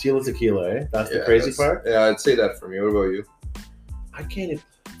 So Tila Tequila, eh? That's the crazy part. Yeah, I'd say that for me. What about you? I can't.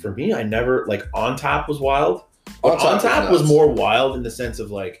 For me, I never like On Tap was wild. On Tap was more wild in the sense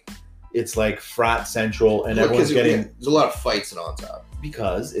of like it's like frat central and everyone's getting. There's a lot of fights in On Tap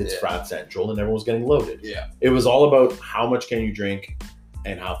because it's frat central and everyone's getting loaded. Yeah, it was all about how much can you drink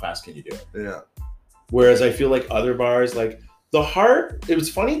and how fast can you do it. Yeah. Whereas I feel like other bars like the Heart, it was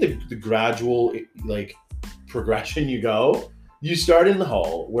funny the gradual like progression you go. You start in the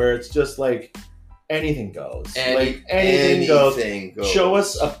Hull where it's just like. Anything goes. Anything goes. Show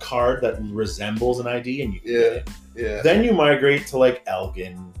us a card that resembles an ID and you can get it. Yeah. Then you migrate to like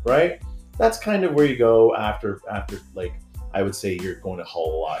Elgin, right? That's kind of where you go after like I would say you're going to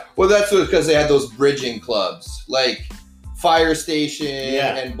Hull a lot. Well, that's because they had those bridging clubs. Like Fire Station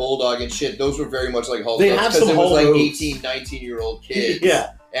and Bulldog and shit. Those were very much like Hull They Clubs have because some it was Hull like Roads. 18, 19-year-old kids.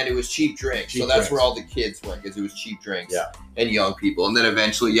 Yeah. And it was cheap drinks. Cheap so that's drinks. where all the kids went, because it was cheap drinks Yeah. and young people. And then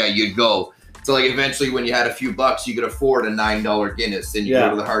eventually, you'd go. So like eventually when you had a few bucks, you could afford a $9 Guinness. Then you go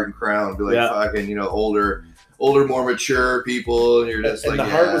to the Heart and Crown, be like fucking, you know, older, more mature people. And you're just and like,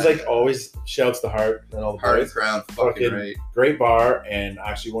 the Heart was like always shouts the Heart and all the Heart and boys. Crown, fucking right. Great bar, and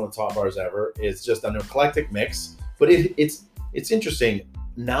actually one of the top bars ever. It's just an eclectic mix, but it's interesting.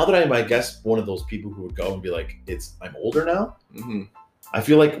 Now that I'm, I guess, one of those people who would go and be like, I'm older now. Mm-hmm. I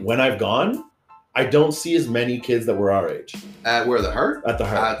feel like when I've gone, I don't see as many kids that were our age. At where, the Heart? At the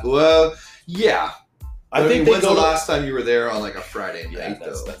Heart. Well, yeah. I think when's the last time you were there on like a Friday night,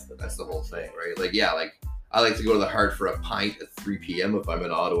 though? That's the whole thing, right? Like, like I like to go to the Heart for a pint at 3 p.m. if I'm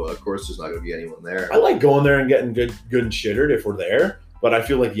in Ottawa. Of course, there's not going to be anyone there. I like going there and getting good and shittered if we're there. But I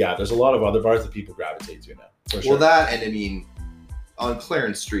feel like, there's a lot of other bars that people gravitate to now. For sure. Well, that, and I mean, on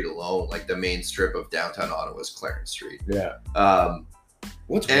Clarence Street alone, like the main strip of downtown Ottawa is Clarence Street. Yeah.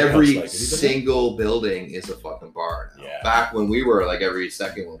 What's every single building is a fucking bar now. Yeah. Back when we were, like, every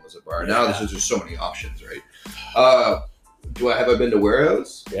second one was a bar. Now there's just so many options, right? Have I been to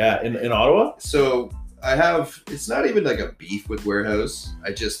Warehouse? Yeah, in Ottawa? So I have, it's not even like a beef with Warehouse.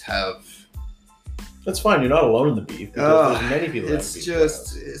 I just have. That's fine. You're not alone in the beef. Because there's many people. It's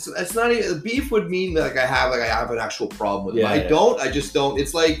just, it's not even, beef would mean that I have an actual problem with it. I just don't.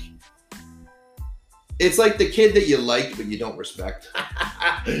 It's like the kid that you like but you don't respect.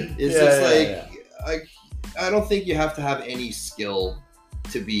 I don't think you have to have any skill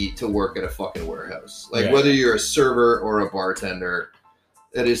to work at a fucking warehouse. Like whether you're a server or a bartender,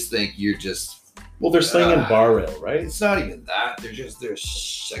 I just think you're just. Well, they're slinging bar rail, right? It's not even that. They're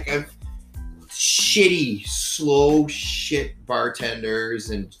like shitty, slow shit bartenders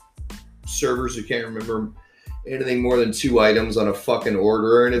and servers who can't remember anything more than 2 items on a fucking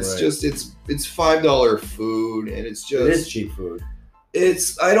order, and it's just it's $5 food, and it's just, it is cheap food.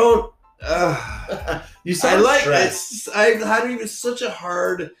 It's I don't you sound it's such a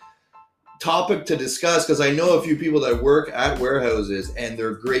hard topic to discuss, because I know a few people that work at warehouses and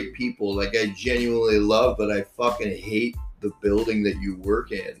they're great people, like I genuinely love, but I fucking hate the building that you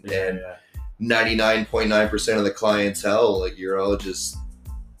work in. 99.9% of the clientele, like, you're all just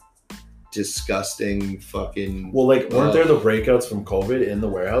disgusting fucking. Well, like, weren't there the breakouts from COVID in the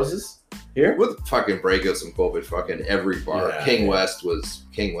warehouses here? With fucking breakouts from COVID, fucking every bar. King West was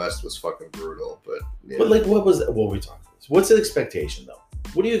fucking brutal, but like, what we talking about? What's the expectation though?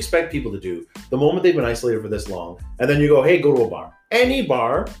 What do you expect people to do the moment they've been isolated for this long, and then you go, hey, go to a bar? Any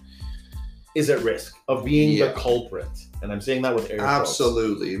bar is at risk of being the culprit, and I'm saying that with air quotes.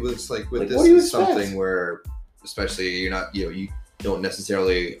 Absolutely. It's like this is something where, especially, you're not, you don't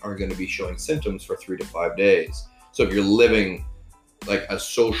necessarily are going to be showing symptoms for 3 to 5 days. So if you're living like a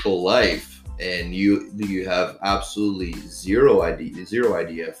social life and you have absolutely zero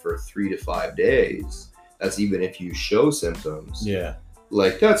idea for 3 to 5 days, that's even if you show symptoms. Yeah.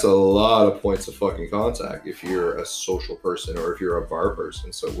 Like, that's a lot of points of fucking contact if you're a social person or if you're a bar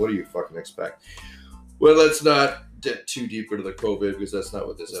person. So what do you fucking expect? Well, let's not get too deep into the COVID, because that's not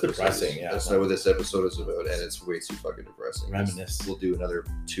what this episode is. That's not what this episode is about, and it's way too fucking depressing. Reminisce. We'll do another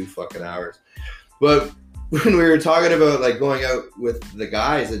 2 fucking hours. But when we were talking about like going out with the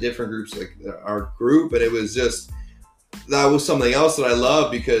guys, the different groups, like our group, and it was just, that was something else that I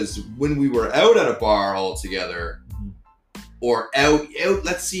love, because when we were out at a bar all together, or out,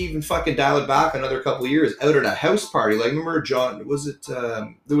 let's see, even fucking dial it back another couple of years, out at a house party. Like, remember John, there was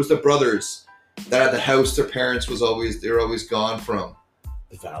the brothers that had the house their parents they were always gone from.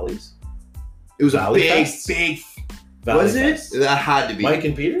 The Valleys? It was Valley a Fest? big Valley was Fest. it? That had to be. Mike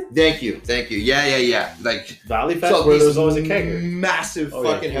and Peter? Thank you. Yeah. Like, Valley Fest, where there was always a kegger. Massive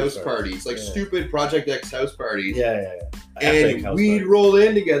fucking house parties. Like, stupid Project X house parties. Yeah. And we'd roll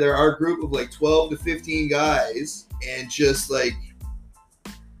in together, our group of like 12 to 15 guys, and just like.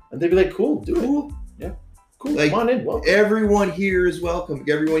 And they'd be like, cool, do it. Yeah. Cool. Like, come on in. Welcome. Everyone here is welcome.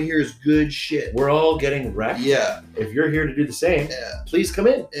 Everyone here is good shit. We're all getting wrecked. Yeah. If you're here to do the same, please come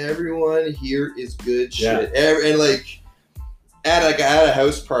in. Everyone here is good shit. And like at a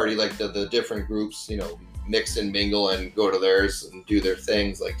house party, like the different groups, mix and mingle and go to theirs and do their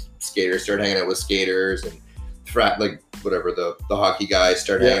things. Like, skaters start hanging out with skaters, and the hockey guys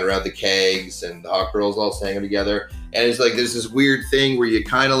start hanging around the kegs, and the hot girls all hanging together. And it's like there's this weird thing where you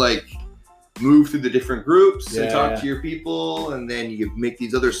kind of like move through the different groups and talk to your people, and then you make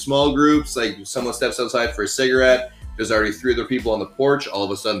these other small groups. Like, someone steps outside for a cigarette, there's already 3 other people on the porch. All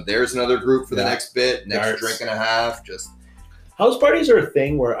of a sudden, there's another group for the next bit, next drink and a half. Just house parties are a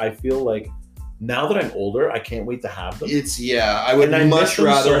thing where I feel like Now that I'm older, I can't wait to have them. I would much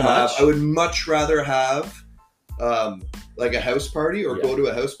rather have like a house party or go to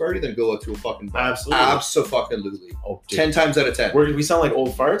a house party than go to a fucking bar. Absolutely. Oh, 10 times out of 10. We sound like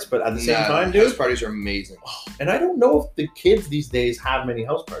old farts, but at the same time, dude, house parties are amazing. And I don't know if the kids these days have many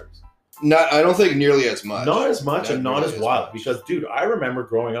house parties. I don't think nearly as much. Not as much and not as wild. Because, dude, I remember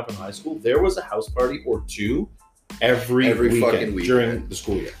growing up in high school, there was a house party or two every fucking weekend during the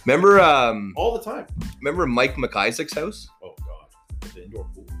school year. Remember all the time. Remember Mike McIsaac's house? Oh god, the indoor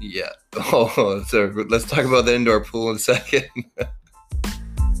pool. Yeah. Oh, so let's talk about the indoor pool in a second.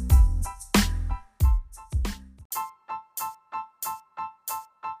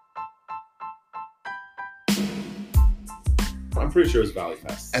 I'm pretty sure it was Valley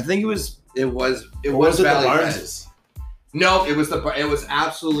Fest. I think it was was Valley Barnes'? Fest. No, it was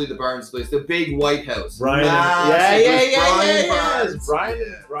absolutely the Barnes place, the big white house. Brian, Barnes.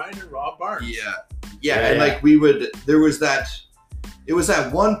 Brian and Rob Barnes. Yeah, and like it was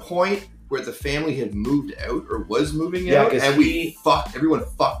at one point where the family had moved out or was moving out, and everyone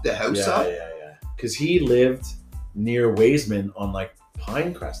fucked the house up. Yeah. Because he lived near Waisman on like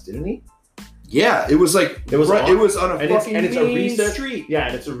Pinecrest, didn't he? Yeah, it was on a fucking and it's a recessed street. Yeah,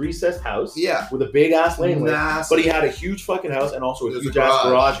 and it's a recessed house. Yeah, with a big ass laneway. Massive. But he had a huge fucking house and also a huge ass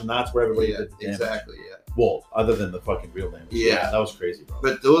garage, and that's where everybody did the damage. Exactly. Yeah. Well, other than the fucking real damage. Yeah, that was crazy, bro.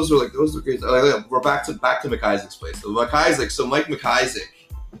 But those were crazy. We're back to McIsaac's place. So Mike McIsaac,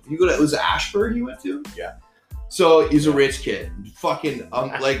 you go to, it was Ashburn you went to? Yeah. So he's a rich kid. Fucking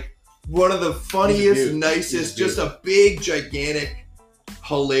like one of the funniest, nicest, just a big, gigantic,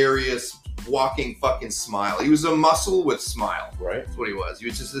 hilarious walking fucking smile. He was a muscle with smile. Right. That's what he was. He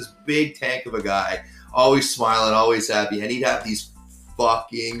was just this big tank of a guy, always smiling, always happy, and he'd have these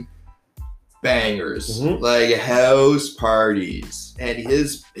fucking bangers, like house parties. And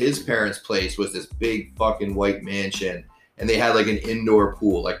his parents' place was this big fucking white mansion, and they had like an indoor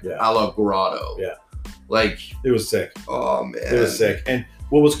pool, like a la grotto. Yeah. Like it was sick. Oh man. It was sick. And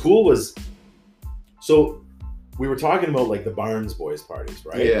what was cool was, so we were talking about like the Barnes Boys parties,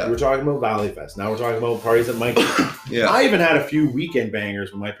 right? Yeah. We were talking about Valley Fest. Now we're talking about parties at Mike's. Yeah. I even had a few weekend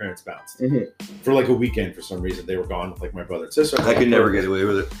bangers when my parents bounced. For like a weekend for some reason. They were gone with like my brother and sister. I could never get away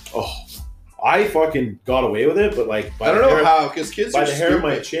with it. Oh, I fucking got away with it, but like I don't know how, because kids by are the hair of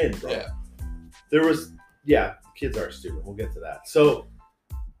my chin, bro. Yeah. There was kids are stupid. We'll get to that. So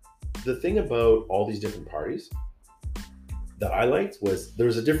the thing about all these different parties that I liked was there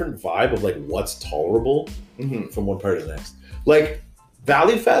was a different vibe of like what's tolerable from one party to the next. Like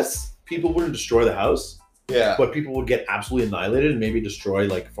Valley Fest, people wouldn't destroy the house. Yeah. But people would get absolutely annihilated and maybe destroy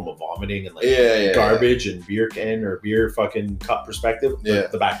like from a vomiting and like garbage and beer can or beer fucking cup perspective.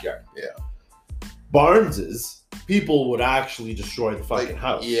 The backyard. Yeah. Barnes's people would actually destroy the fucking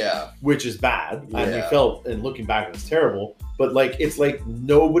house. Yeah. Which is bad. And we felt, and looking back, it was terrible. But like it's like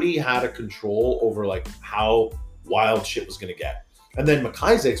nobody had a control over like how wild shit was gonna get. And then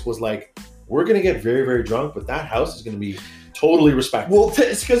McIsaac's was like, we're gonna get very, very drunk, but that house is gonna be totally respectful. Well,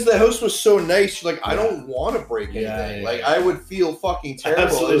 it's because the house was so nice. You're like, I don't want to break anything. Like, I would feel fucking terrible.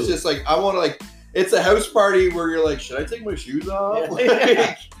 Absolutely. It's just like, I want to like, it's a house party where you're like, should I take my shoes off?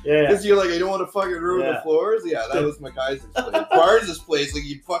 Because you're like, I don't want to fucking ruin the floors. Yeah, that was McIsaac's place. Barnes' place, like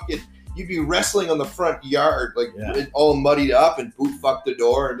you'd be wrestling on the front yard, like all muddied up, and boot fuck the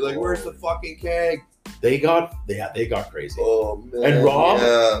door and be like, where's the fucking keg? They got crazy. Oh man! And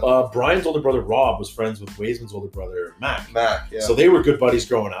Rob, Brian's older brother Rob was friends with Waisman's older brother Mac. Yeah. So they were good buddies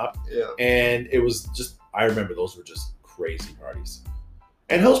growing up. Yeah. And it was just, I remember those were just crazy parties.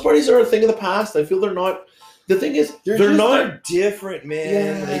 And house parties are a thing of the past. I feel they're not. The thing is, they're different,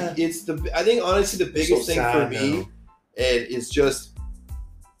 man. Yeah. Like, I think honestly the biggest thing for me, and it's just,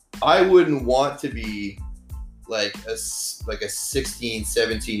 I wouldn't want to be like a 16,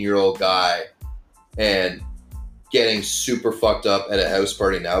 17-year-old guy and getting super fucked up at a house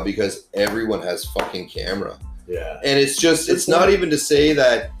party now because everyone has fucking camera. Yeah. And it's just, it's not even to say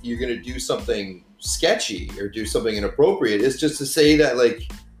that you're going to do something sketchy or do something inappropriate. It's just to say that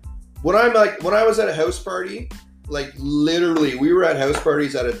like, when I was at a house party, like literally we were at house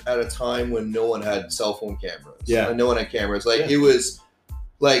parties at a time when no one had cell phone cameras. Yeah. And no one had cameras. Like it was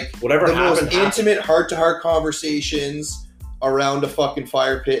like whatever the happened, most intimate heart-to-heart conversations around a fucking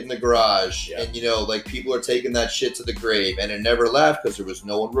fire pit in the garage. Yeah. And like people are taking that shit to the grave, and it never left because there was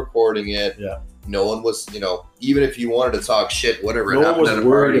no one recording it. Yeah. No one was, even if you wanted to talk shit, whatever. No one was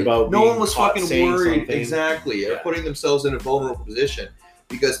worried about. No one was fucking worried. Something. Exactly. They're putting themselves in a vulnerable position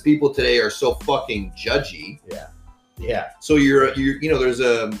because people today are so fucking judgy. Yeah. Yeah. So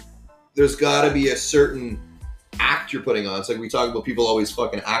there's got to be a certain act you're putting on. It's like we talk about people always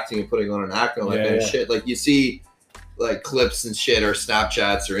fucking acting and putting on an act and all that kind of shit. Like you see like clips and shit or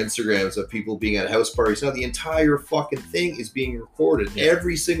Snapchats or Instagrams of people being at house parties. Now the entire fucking thing is being recorded.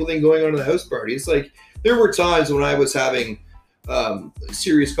 Every single thing going on in the house party. It's like there were times when I was having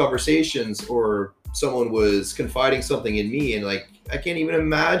serious conversations or someone was confiding something in me, and like I can't even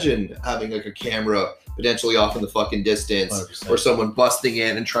imagine having like a camera potentially off in the fucking distance 100%. Or someone busting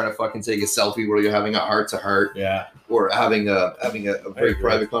in and trying to fucking take a selfie where you're having a heart to heart, or having a very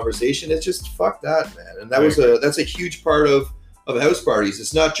private conversation. It's just fuck that, man. And that's a huge part of house parties.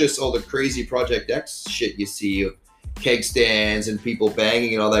 It's not just all the crazy Project X shit you see of keg stands and people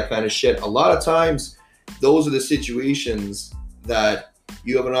banging and all that kind of shit. A lot of times those are the situations that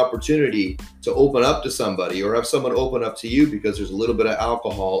you have an opportunity to open up to somebody or have someone open up to you because there's a little bit of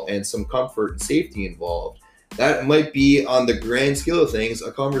alcohol and some comfort and safety involved. That might be, on the grand scale of things,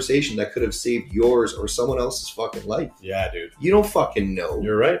 a conversation that could have saved yours or someone else's fucking life. Yeah, dude. You don't fucking know.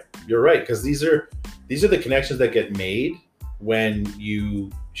 You're right. Because these are the connections that get made when you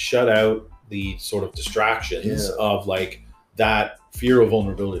shut out the sort of distractions of like that fear of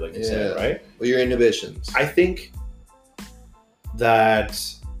vulnerability, like you said, right? Well, your inhibitions. I think that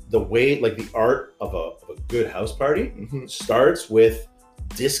the way, like the art of a good house party starts with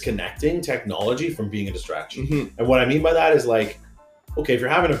disconnecting technology from being a distraction. And what I mean by that is like, okay, if you're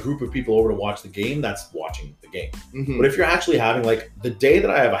having a group of people over to watch the game, that's watching the game. But if you're actually having, like, the day that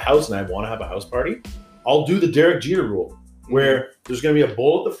I have a house and I want to have a house party, I'll do the Derek Jeter rule where there's going to be a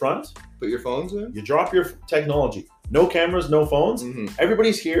bowl at the front. Put your phones in. You drop your technology. No cameras, no phones.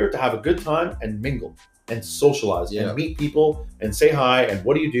 Everybody's here to have a good time and mingle and socialize and meet people and say hi and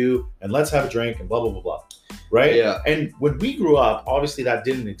what do you do and let's have a drink and blah, blah, blah, blah. Right? Yeah. And when we grew up, obviously that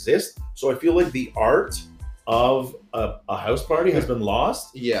didn't exist. So I feel like the art of a house party has been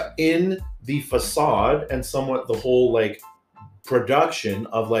lost in the facade and somewhat the whole like production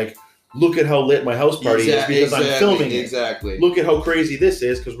of like, look at how lit my house party is because I'm filming it. Exactly. Look at how crazy this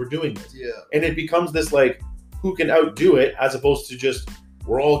is because we're doing this. Yeah. And it becomes this like, who can outdo it as opposed to just,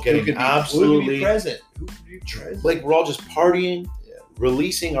 we're all getting absolutely who can be present. Who can be present? Like we're all just partying,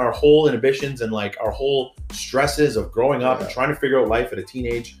 releasing our whole inhibitions and like our whole stresses of growing up and trying to figure out life at a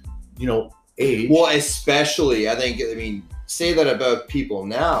teenage, age. Well, especially, I mean, say that about people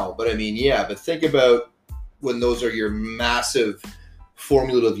now, but I mean, but think about when those are your massive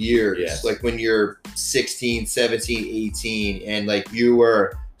formative years, like when you're 16, 17, 18, and like you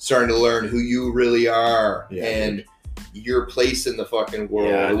are starting to learn who you really are and your place in the fucking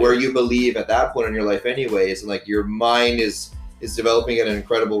world, where you believe at that point in your life anyways, and like your mind is developing at an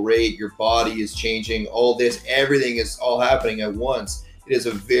incredible rate, your body is changing, all this, everything is all happening at once. It is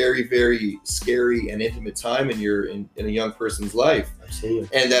a very, very scary and intimate time in a young person's life. Absolutely.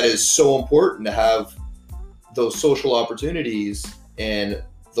 And that is so important to have those social opportunities and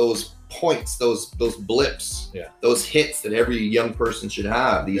those points, those blips, those hits that every young person should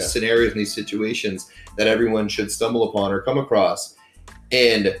have, these scenarios and these situations that everyone should stumble upon or come across.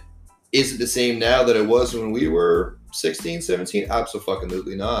 And is it the same now that it was when we were 16, 17?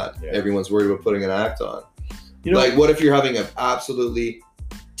 Absolutely not. Everyone's worried about putting an act on. Like, what if you're having an absolutely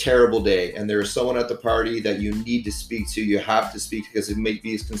terrible day and there's someone at the party that you need to speak to, you have to speak because it may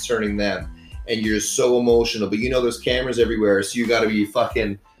be concerning them, and you're so emotional, but there's cameras everywhere, so you got to be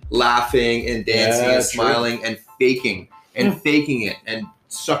fucking laughing and dancing and smiling and faking it and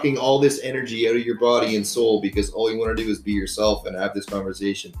sucking all this energy out of your body and soul because all you want to do is be yourself and have this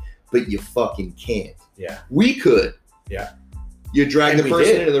conversation, but you fucking can't. We could. You drag the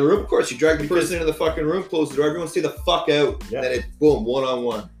person into the room. Of course, you drag the person into the fucking room, close the door, everyone stay the fuck out, and then it's boom,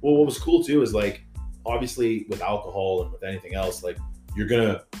 one-on-one. Well, what was cool too is like, obviously with alcohol and with anything else, like you're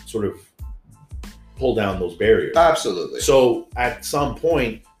gonna sort of pull down those barriers. Absolutely. So at some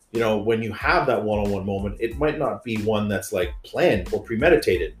point, when you have that one-on-one moment, it might not be one that's like planned or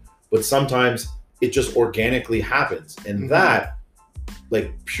premeditated, but sometimes it just organically happens. And that,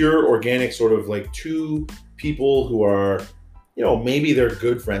 like pure organic sort of like two people who are, maybe they're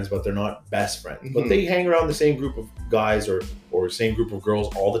good friends, but they're not best friends, but they hang around the same group of guys or same group of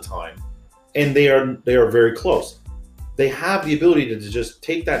girls all the time. And they are very close. They have the ability to just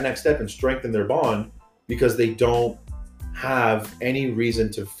take that next step and strengthen their bond because they don't have any reason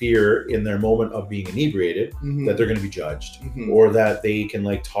to fear in their moment of being inebriated that they're going to be judged or that they can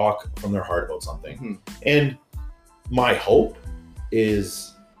like talk from their heart about something. And my hope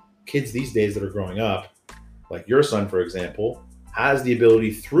is kids these days that are growing up, like your son, for example, has the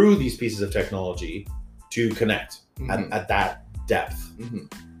ability through these pieces of technology to connect at that depth,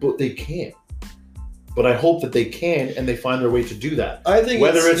 but they can't. But I hope that they can, and they find their way to do that. I think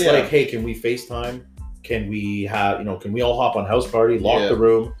whether it's like, hey, can we FaceTime Can we can we all hop on house party, lock the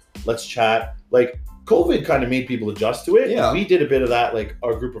room, let's chat? Like, COVID kind of made people adjust to it. Yeah. We did a bit of that. Like,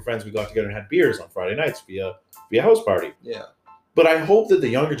 our group of friends, we got together and had beers on Friday nights via house party. Yeah. But I hope that the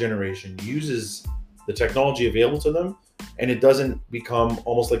younger generation uses the technology available to them, and it doesn't become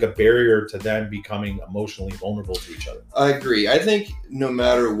almost like a barrier to them becoming emotionally vulnerable to each other. I agree. I think no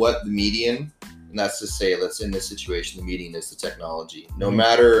matter what the median, and that's to say, let's in this situation, the median is the technology. No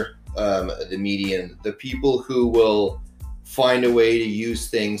matter the median, the people who will find a way to use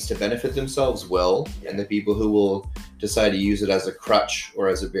things to benefit themselves will, and the people who will decide to use it as a crutch or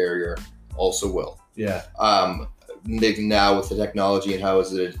as a barrier also will. Yeah. Now with the technology and how it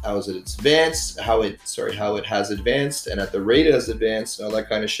has advanced, and at the rate it has advanced and all that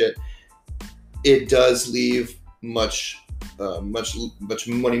kind of shit, it does leave much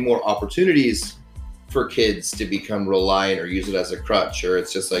many more opportunities for kids to become reliant or use it as a crutch, or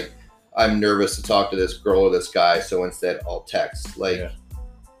it's just like, I'm nervous to talk to this girl or this guy, so instead I'll text. Like,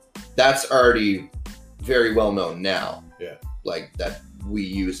 that's already very well known now. Yeah. Like, that we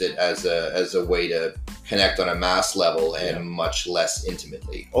use it as a way to connect on a mass level and much less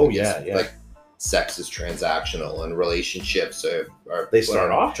intimately. Like, sex is transactional and relationships are they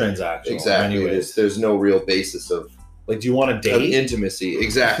start off transactional. Exactly. There's no real basis of, like, do you want a date? Intimacy.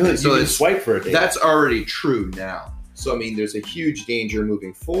 Exactly. So you can swipe for a date. That's already true now. So, I mean, there's a huge danger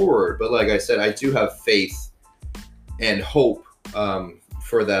moving forward. But like I said, I do have faith and hope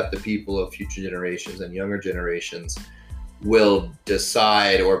for that the people of future generations and younger generations will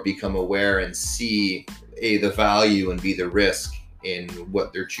decide or become aware and see the value and the risk in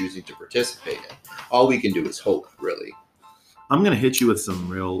what they're choosing to participate in. All we can do is hope, really. I'm going to hit you with some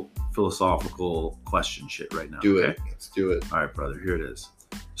real philosophical question shit right now. Do it. Let's do it. All right, brother, here it is.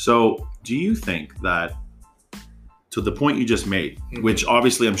 So do you think that, to the point you just made, which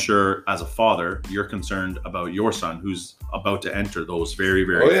obviously I'm sure as a father, you're concerned about your son who's about to enter those very,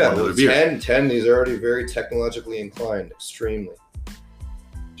 very formative years. 10, he's already very technologically inclined, extremely.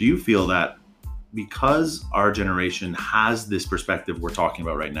 Do you feel that because our generation has this perspective we're talking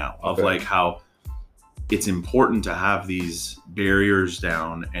about right now of like how it's important to have these barriers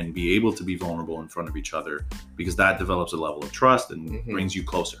down and be able to be vulnerable in front of each other, because that develops a level of trust and brings you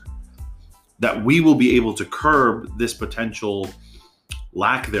closer, that we will be able to curb this potential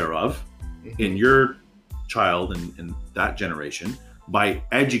lack thereof in your child and that generation by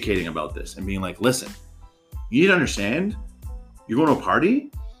educating about this and being like, listen, you need to understand, you're going to a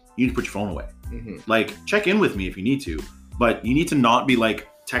party, you need to put your phone away. Like, check in with me if you need to, but you need to not be like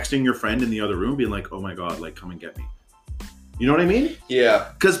texting your friend in the other room being like, oh my God, like, come and get me. You know what I mean?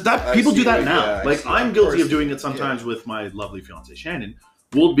 Yeah. Because people do that now. Like, I'm guilty of doing it sometimes with my lovely fiance, Shannon.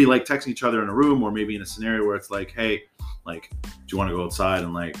 We'll be like texting each other in a room, or maybe in a scenario where it's like, hey, like, do you want to go outside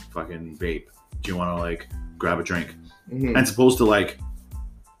and like fucking vape? Do you want to like grab a drink? And supposed to like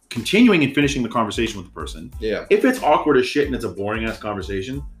continuing and finishing the conversation with the person. Yeah. If it's awkward as shit and it's a boring ass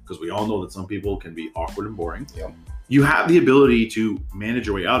conversation, because we all know that some people can be awkward and boring. Yeah. You have the ability to manage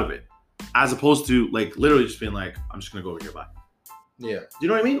your way out of it, as opposed to like literally just being like, I'm just gonna go over here, bye. Yeah. Do you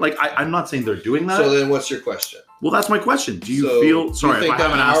know what I mean? Like, I'm not saying they're doing that. So then what's your question? Well, that's my question. Do you feel, sorry if I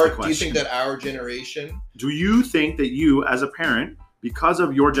haven't asked the question. Do you think that our generation? Do you think that you, as a parent, because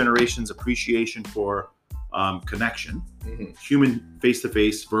of your generation's appreciation for connection, human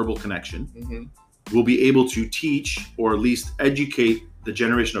face-to-face verbal connection, will be able to teach or at least educate the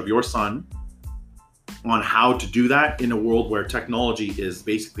generation of your son on how to do that in a world where technology is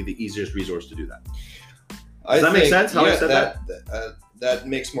basically the easiest resource to do that? Does that make sense how I said that? That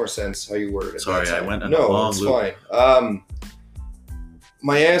makes more sense how you worded it. Sorry, I went on a long loop. No, it's fine.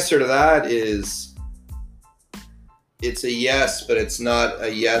 My answer to that is it's a yes, but it's not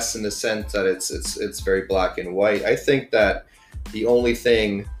a yes in the sense that it's very black and white. I think that the only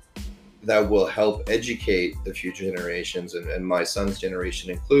thing that will help educate the future generations, and my son's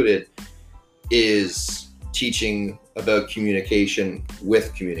generation included, is teaching about communication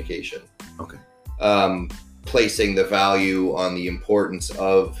with communication. Okay. Placing the value on the importance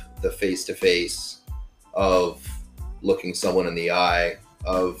of the face-to-face, of looking someone in the eye,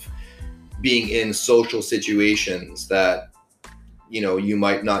 of being in social situations that, you know, you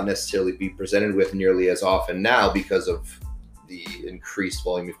might not necessarily be presented with nearly as often now because of the increased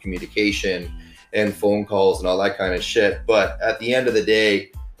volume of communication and phone calls and all that kind of shit. But at the end of the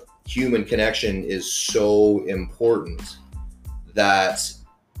day, human connection is so important that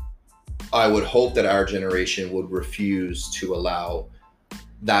I would hope that our generation would refuse to allow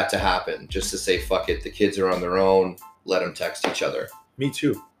that to happen, just to say, fuck it, the kids are on their own, let them text each other. Me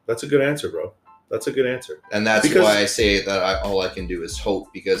too. That's a good answer, bro. That's a good answer. And that's why I say that all I can do is hope,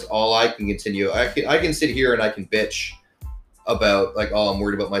 because all I can continue, I can sit here and I can bitch about like, oh, I'm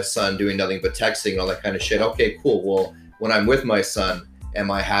worried about my son doing nothing but texting and all that kind of shit. Okay, cool. Well, when I'm with my son, am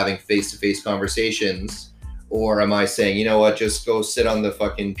I having face-to-face conversations, or am I saying, you know what, just go sit on the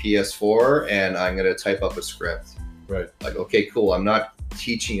fucking PS4 and I'm going to type up a script? Right. Like, okay, cool. I'm not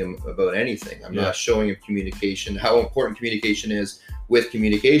teaching him about anything. I'm not showing him communication, how important communication is with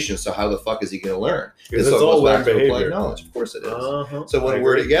communication. So how the fuck is he going to learn? Because it's all learned behavior. Applied knowledge. Of course it is. So when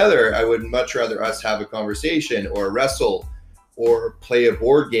we're together, I would much rather us have a conversation or wrestle or play a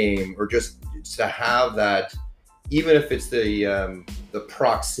board game, or just to have that, even if it's the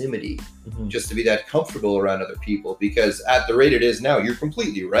proximity, just to be that comfortable around other people. Because at the rate it is now, you're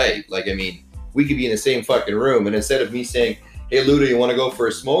completely right. Like, I mean, we could be in the same fucking room, and instead of me saying, hey, Ludo, you want to go for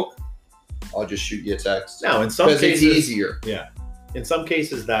a smoke? I'll just shoot you a text. Now, in some cases, it's easier. Yeah. In some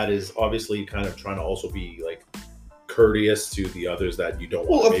cases, that is obviously kind of trying to also be like courteous to the others that you don't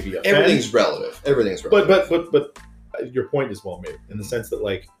want to maybe offend. Everything's relative. But your point is well made, in the sense that,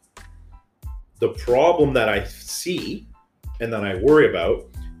 like, the problem that I see and that I worry about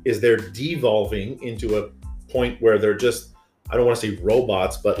is they're devolving into a point where they're just, I don't want to say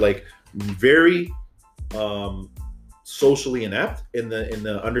robots, but like very socially inept in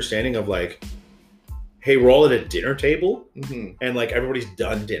the understanding of like, hey, we're all at a dinner table and like everybody's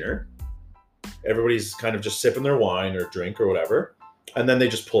done dinner. Everybody's kind of just sipping their wine or drink or whatever. And then they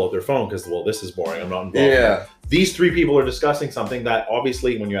just pull out their phone because, well, this is boring. I'm not involved. Yeah. These three people are discussing something that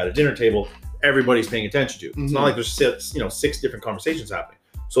obviously when you're at a dinner table, everybody's paying attention to. It's not like there's six different conversations happening.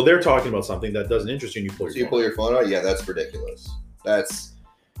 So they're talking about something that doesn't interest you and you pull your phone. So you pull your phone out? Yeah, that's ridiculous. That's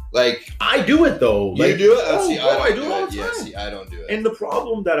like... I do it though. You do it? I do it all the time. Yeah, see, I don't do it. And the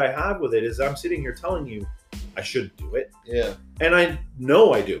problem that I have with it is I'm sitting here telling you I shouldn't do it. Yeah. And I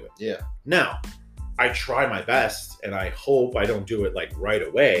know I do it. Yeah. Now, I try my best and I hope I don't do it like right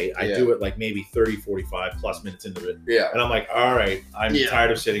away. I do it like maybe 30, 45 plus minutes into it. Yeah. And I'm like, all right, I'm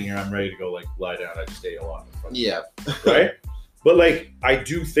tired of sitting here. I'm ready to go like lie down. I just ate a lot. Yeah. Right? But like, I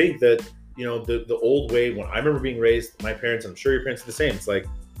do think that, you know, the old way, when I remember being raised, my parents, I'm sure your parents are the same. It's like,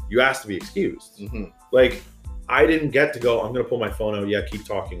 you asked to be excused. Like, I didn't get to go, I'm going to pull my phone out. Yeah, keep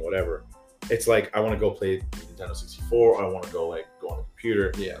talking, whatever. It's like, I want to go play Nintendo 64. I want to go on the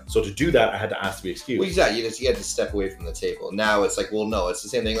computer. Yeah. So to do that, I had to ask to be excused. Well, exactly. You had to step away from the table. Now it's like, well, no, it's the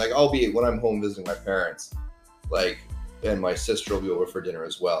same thing. Like, I'll be, when I'm home visiting my parents, like, and my sister will be over for dinner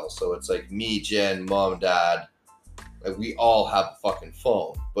as well. So it's like me, Jen, mom, dad, like we all have a fucking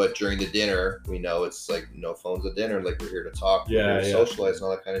phone. But during the dinner, we know it's like no phones at dinner. Like, we're here to talk, we're here to socialize and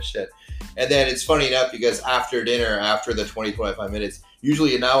all that kind of shit. And then it's funny enough because after dinner, after the 20, 25 minutes,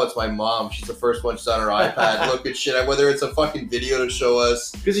 usually now it's my mom. She's the first one. She's on her iPad, look at shit. Whether it's a fucking video to show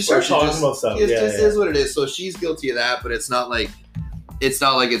us, because you start talking about stuff. It just is what it is. So she's guilty of that, but it's not like it's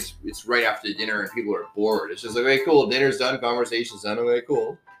right after dinner and people are bored. It's just like, okay, cool, dinner's done, conversation's done. Okay,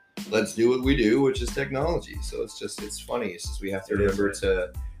 cool, let's do what we do, which is technology. So it's funny. It's just we have to remember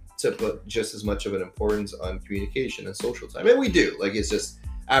to put just as much of an importance on communication and social time, and we do. Like, it's just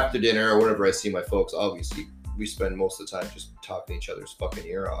after dinner or whenever I see my folks, obviously we spend most of the time just talking each other's fucking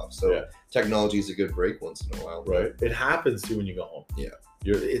ear off. So technology is a good break once in a while. Right. It happens too when you go home. Yeah.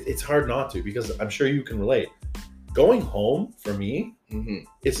 It's hard not to, because I'm sure you can relate. Going home for me,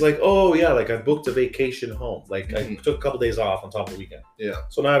 it's like, oh yeah, like I booked a vacation home. Like I took a couple days off on top of the weekend. Yeah.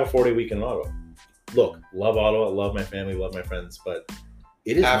 So now I have a 4-day weekend in Ottawa. Look, love Ottawa, love my family, love my friends, but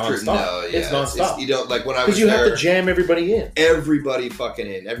it is nonstop. No, yeah, it's nonstop. You don't, like when I was there, because you have to jam everybody in. Everybody fucking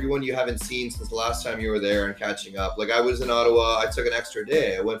in. Everyone you haven't seen since the last time you were there and catching up. Like, I was in Ottawa. I took an extra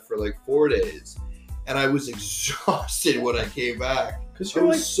day. I went for like 4 days, and I was exhausted when I came back. Because I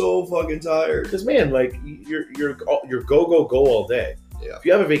was so fucking tired. Because man, like you're go all day. Yeah. If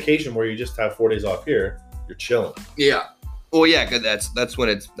you have a vacation where you just have 4 days off here, you're chilling. Yeah. Well, yeah, cause that's when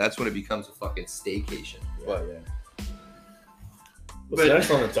it becomes a fucking staycation. But what's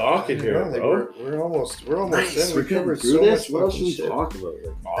next on the docket here, bro? We're almost nice. in. We covered so much. What else should we talk about?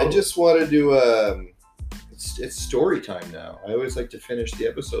 I just want to do it's story time now. I always like to finish the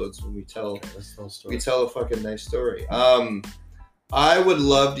episodes when we tell a fucking nice story. I would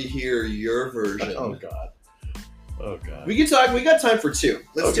love to hear your version. Oh god. We can talk. We got time for 2.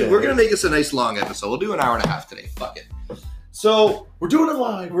 We're gonna make this a nice long episode. We'll do an hour and a half today. Fuck it. So we're doing it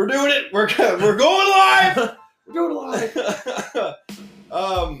live. We're doing it. We're going live. We're doing it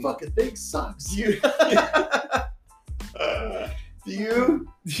live. Fucking thing sucks. Do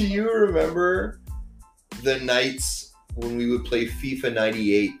you remember the nights when we would play FIFA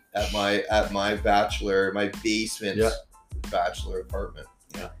 98 at my basement bachelor apartment?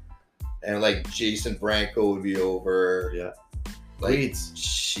 Yeah. And like Jason Branco would be over. Yeah. Like,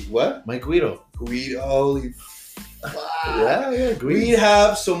 Guides. What? Mike Guido. Guido. Holy Yeah, We'd Guides.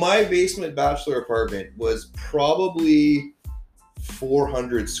 have, so my basement bachelor apartment was probably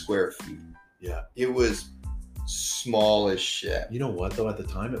 400 square feet. Yeah. It was small as shit. You know what though? At the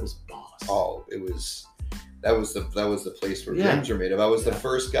time, it was boss. Oh, that was the place where Yeah. dreams were made of. I was the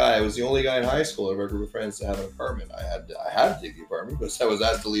first guy. I was the only guy in high school of our group of friends to have an apartment. I had to take the apartment because I was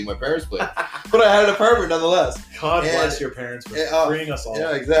asked to leave my parents' place, but I had an apartment nonetheless. God bless your parents for freeing us all.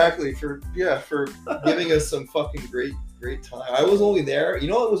 Yeah, exactly. For giving us some fucking great time. I was only there. You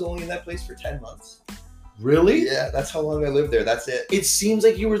know, I was only in that place for 10 months. Really? Yeah, that's how long I lived there. That's it. It seems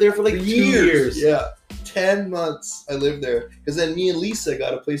like you were there for like 2 years. Yeah, 10 months I lived there. Because then me and Lisa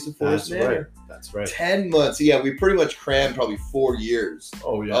got a place in Forest Manor. That's right. 10 months. Yeah, we pretty much crammed probably 4 years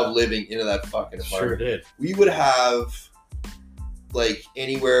of living into that fucking apartment. Sure did. We would have like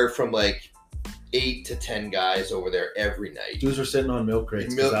anywhere from like 8 to 10 guys over there every night. Dudes were sitting on milk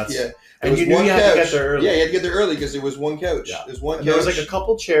crates. Yeah. And you knew you had to get there early. Yeah, you had to get there early because there was one couch. Yeah. There's one couch. There was like a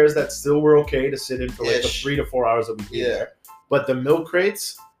couple chairs that still were okay to sit in for like the Ish. 3 to 4 hours that we'd be Yeah. there. But the milk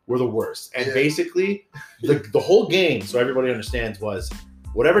crates were the worst. And Yeah. basically, the whole game, so everybody understands, was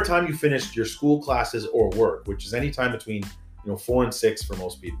whatever time you finished your school classes or work, which is any time between 4 and 6 for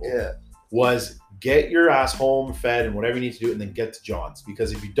most people, was get your ass home, fed, and whatever you need to do, and then get to John's.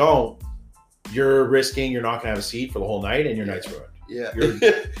 Because if you don't, you're risking you're not going to have a seat for the whole night, and your night's ruined. Yeah.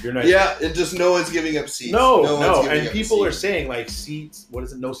 Your night's Yeah, and just no one's giving up seats. No, one's giving and up people are seats. saying like seats. What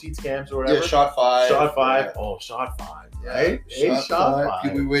is it? No seat scams or whatever. Yeah, shot 5. Shot 5. Yeah. Oh, shot 5. Yeah. Right? Hey, shot 5.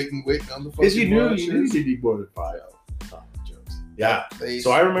 People be waiting on the fucking Because you knew monitors. you need more than 5. Oh, jokes. Yeah.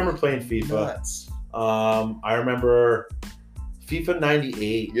 So I remember playing FIFA. Nuts. I remember FIFA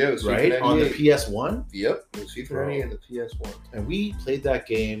 98. Yeah, it was FIFA right 98. on the PS1, Yep, it was FIFA 98 and the PS1. and we played that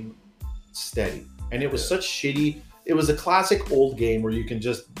game steady, and it was Yeah. such shitty. It was a classic old game where you can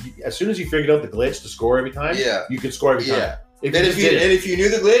just, as soon as you figured out the glitch to score every time, Yeah. you could score every time. Yeah. If And you if you did it. and if you knew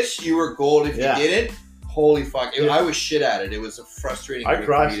the glitch, you were gold. If Yeah. you didn't, holy fuck! Yeah. I was shit at it. It was a frustrating. I game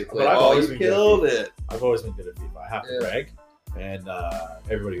crushed, for me to play. but I've Oh, always you been good at killed FIFA. it. I've always been good at FIFA. I have to Yeah. brag, and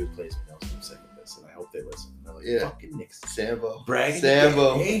everybody who plays me knows I'm sick of this, and I hope they listen. They're like, Yeah. fucking Nixon. Sambo. Bragging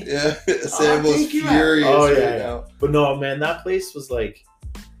Sambo. again, eh? Yeah. Sambo's thank you. furious Oh, yeah, right yeah. now. But no, man, that place was like,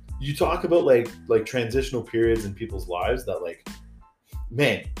 you talk about like transitional periods in people's lives that like,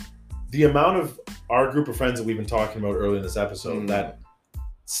 man, the amount of our group of friends that we've been talking about earlier in this episode that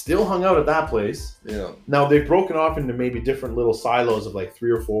still hung out at that place. Yeah. Now they've broken off into maybe different little silos of like 3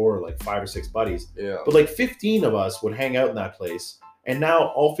 or 4 or like 5 or 6 buddies. Yeah. But like 15 of us would hang out in that place. And now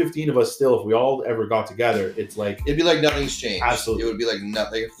all 15 of us still, if we all ever got together, it's like, It'd be like nothing's changed. Absolutely. It would be like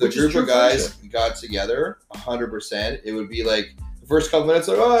nothing. If the Which is group true of guys friendship. got together 100%, it would be like the first couple minutes,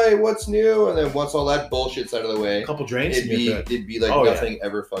 like, oh, hey, what's new? And then once all that bullshit's out of the way, a couple drinks it'd and be you're good. it'd be like Oh, yeah. nothing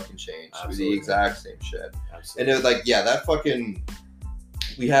ever fucking changed. It would be Absolutely. the exact same shit. Absolutely. And it was like, yeah, that fucking,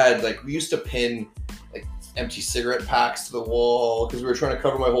 we used to pin like empty cigarette packs to the wall because we were trying to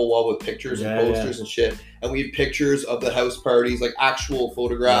cover my whole wall with pictures and posters and shit. And we had pictures of the house parties, like actual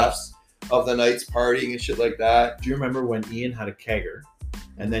photographs of the nights partying and shit like that. Do you remember when Ian had a kegger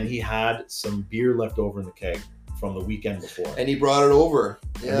and then he had some beer left over in the keg from the weekend before? And he brought it over.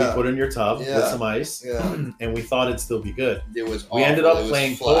 And we put it in your tub with Yeah. some ice, Yeah. and we thought it'd still be good. It was We ended up awful. It was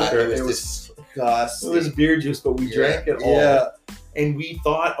playing flat. poker. It was disgusting. It was beer juice, but we drank it all. Yeah. And we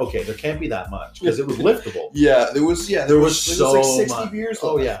thought, okay, there can't be that much because it was liftable. Yeah, there was so like 60 much. beers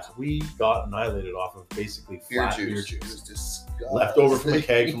Oh left. yeah, we got annihilated off of basically flat beer It was juice. disgusting. Left over from a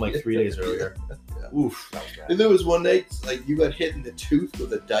keg from like 3 days earlier. Yeah. Oof, that was bad. And there was one night, like, you got hit in the tooth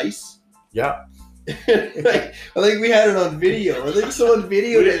with a dice. Yeah, Like, I think we had it on video. I think someone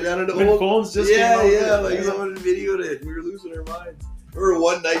videoed it. I don't know. when phones just yeah, came out. yeah, like someone videoed it. We were losing our minds. I remember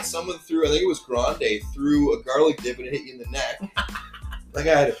one night someone threw, I think it was Grande, threw a garlic dip and it hit you in the neck. Like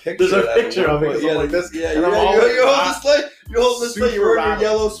I had a picture. There's a of that picture at of one it, point. because I'm like this, Yeah, and you're I'm always holding this plate. You're holding this plate. You're super wearing your rattled.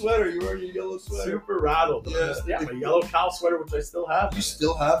 yellow sweater. You're wearing your yellow sweater. super rattled. Yeah. My yellow cow sweater, which I still have. You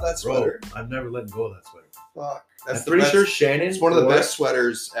still have that Bro, sweater? I've never let go of that sweater. Fuck. I'm That's pretty best. sure Shannon. It's one of the wore best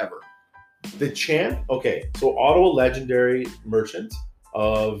sweaters ever. The champ. Okay, so Ottawa legendary merchant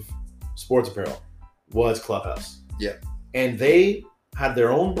of sports apparel was Clubhouse. Yeah. And they had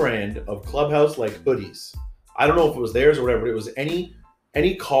their own brand of Clubhouse like hoodies. I don't know if it was theirs or whatever, but it was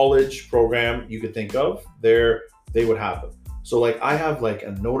any college program you could think of, they would have them. So like I have like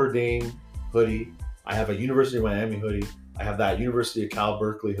a Notre Dame hoodie, I have a University of Miami hoodie, I have that University of Cal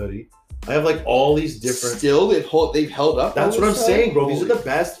Berkeley hoodie. I have like all these different. Still, they've held up. That's all what I'm this saying, time? bro. These are Holy the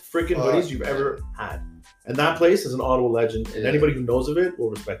best freaking fuck, hoodies you've man. ever had. And that place is an Ottawa legend, and Yeah. anybody who knows of it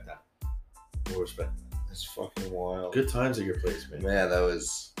will respect that. Bend. That's fucking wild. Good times at your place, man. Man, that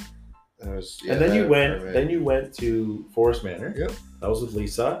was. Yeah, and then you went to Forest Manor. Yep. That was with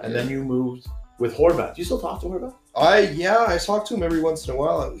Lisa, and then you moved with Horvath. Do you still talk to Horvath? I talk to him every once in a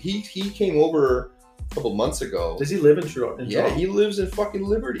while. He came over a couple months ago. Does he live in Toronto? Yeah, he lives in fucking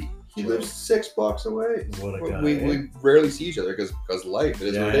Liberty. He lives 6 blocks away. What a guy. We rarely see each other because life. It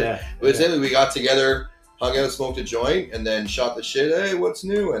is what it is. But essentially, we got together, hung out, smoked a joint, and then shot the shit. Hey, what's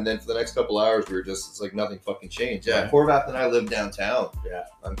new? And then for the next couple hours, we were just, it's like nothing fucking changed. Yeah, Horvath and I live downtown. Yeah.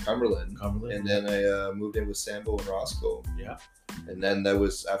 On Cumberland. And then I moved in with Sambo and Roscoe. Yeah. And then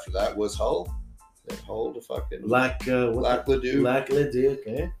after that was Hull. Then Hull to fucking Lac Leduc. Lac Leduc,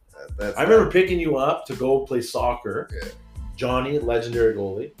 eh? I remember picking you up to go play soccer. Yeah. Johnny, legendary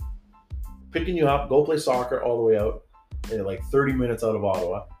goalie. Picking you up, go play soccer all the way out, like 30 minutes out of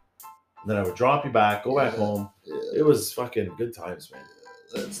Ottawa. And then I would drop you back, go back home. Yeah. It was fucking good times, man.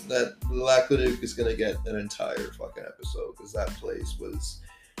 That Lac Leduc is gonna get an entire fucking episode because that place was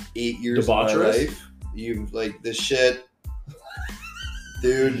 8 years of my life. You like this shit,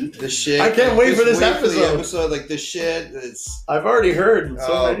 dude. The shit. I can't wait for this episode. Like the shit. I've already heard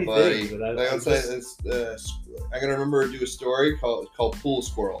so many things. I'm gonna remember to do a story called Pool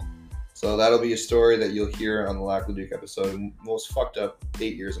Squirrel. So that'll be a story that you'll hear on the Lac Leduc episode. Most fucked up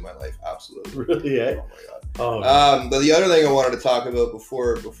 8 years of my life, absolutely. Really? Eh? Oh my god. But the other thing I wanted to talk about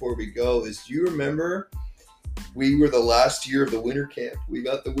before we go is, do you remember we were the last year of the winter camp? We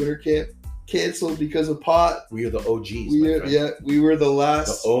got the winter camp canceled because of pot. We are the OGs. We were the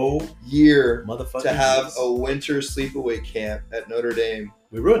last year to have a winter sleepaway camp at Notre Dame.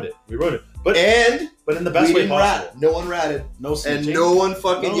 We ruined it. But in the best way possible. No one ratted. No snitching. And no one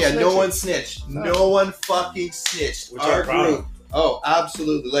fucking no one snitched. No one fucking snitched. Our group. Oh,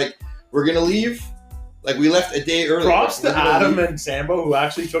 absolutely. Like, we're gonna leave. Like, we left a day early. Props to Adam and Sambo who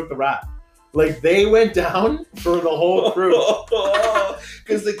actually took the rap. Like, they went down for the whole crew.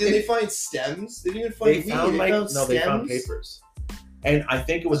 Because did they find stems? They didn't even find stems. They found papers. And I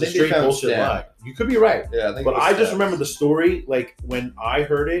think it was a straight bullshit lie. You could be right. Yeah, I just remember the story, like, when I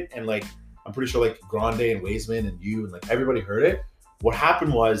heard it, and, like, I'm pretty sure, like, Grande and Waisman and you and, like, everybody heard it. What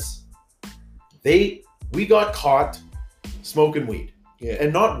happened was we got caught smoking weed. Yeah.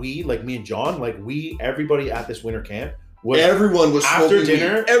 And not we, like me and John, like everybody at this winter camp. Everyone was after smoking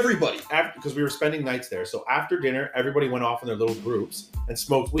dinner. Weed. Everybody. Because we were spending nights there. So after dinner, everybody went off in their little groups and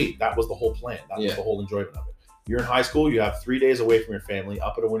smoked weed. That was the whole plan. That was the whole enjoyment of it. You're in high school, you have 3 days away from your family,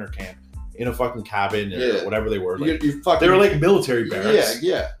 up at a winter camp, in a fucking cabin or whatever they were. Like, they were like military barracks.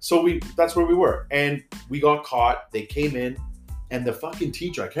 Yeah. So that's where we were. And we got caught. They came in, and the fucking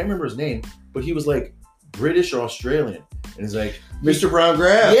teacher, I can't remember his name, but he was like British or Australian. And he's like, Mr. Brown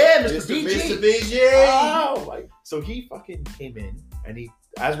Graham. Yeah, Mr. BG. Oh, so he fucking came in, and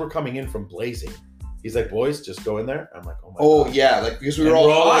as we're coming in from Blazing, he's like, boys, just go in there. I'm like, oh my God. Yeah, like, because we were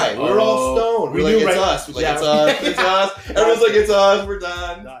all high. We were all stoned. We're like, it's us. We're like, it's us. Everyone's like, it's us. We're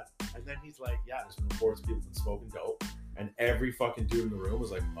done. And then he's like, yeah, there's been reports of people been smoking dope. And every fucking dude in the room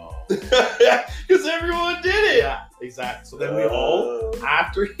was like, oh. Because everyone did it. Yeah, exactly. So then we all,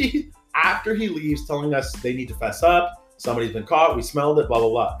 after he leaves telling us they need to fess up, somebody's been caught, we smelled it, blah, blah,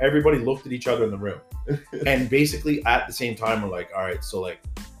 blah. Everybody looked at each other in the room. And basically at the same time, we're like, all right, so like,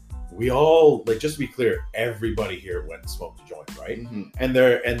 we all, like, just to be clear, everybody here went and smoked a joint, right? Mm-hmm. And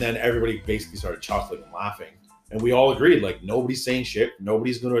then everybody basically started chuckling and laughing. And we all agreed, like, nobody's saying shit.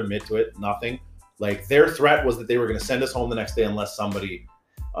 Nobody's going to admit to it. Nothing. Like, their threat was that they were going to send us home the next day unless somebody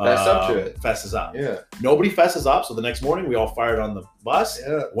fesses up. Yeah. Nobody fesses up. So the next morning, we all fired on the bus,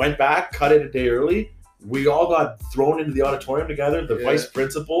 went back, cut it a day early. We all got thrown into the auditorium together. The vice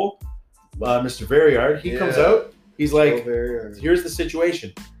principal, Mr. Verriard, he comes out. He's like, here's the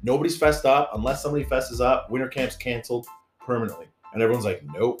situation. Nobody's fessed up. Unless somebody fesses up, winter camp's canceled permanently. And everyone's like,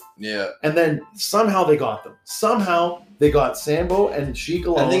 nope. Yeah. And then somehow they got them. Somehow they got Sambo and Sheik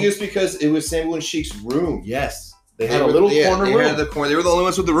alone. I think it's because it was Sambo and Sheik's room. Yes. They had a little corner room. They were the only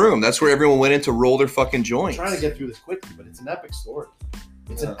ones with the room. That's where everyone went in to roll their fucking joints. I'm trying to get through this quickly, but it's an epic story.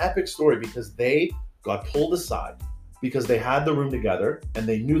 It's an epic story because they got pulled aside because they had the room together and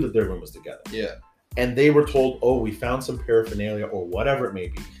they knew that their room was together. Yeah. And they were told, oh, we found some paraphernalia or whatever it may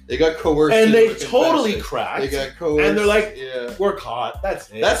be. They got coerced. And they totally cracked. They got coerced. And they're like, we're caught. That's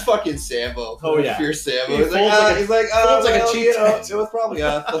it. That's fucking Sambo. Oh, yeah. Fierce Sambo. He's like a cheat. It was probably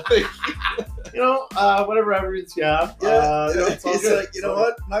us. Whatever evidence you have. It's like, you know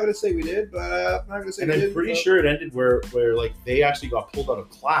what? I'm not going to say we did, but I'm not going to say we did. And I'm pretty sure it ended where like they actually got pulled out of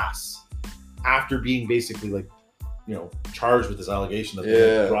class after being basically like, charged with this allegation that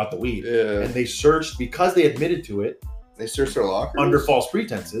they brought the weed. Yeah. And they searched, because they admitted to it. They searched their lockers? Under false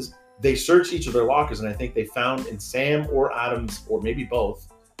pretenses. they searched each of their lockers, and I think they found in Sam or Adam's, or maybe both,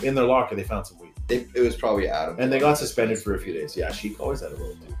 in their locker, they found some weed. It was probably Adam. And they got suspended for a few days. Yeah, she always had a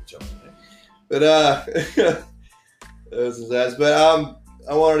little too much on it. But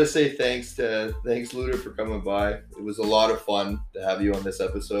I wanted to say thanks, Luder, for coming by. It was a lot of fun to have you on this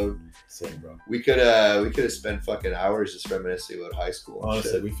episode. Same, bro. We could have spent fucking hours just reminiscing about high school.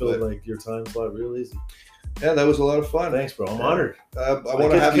 Honestly, we feel like your time slot real easy. Yeah, that was a lot of fun. Thanks, bro. I'm honored. I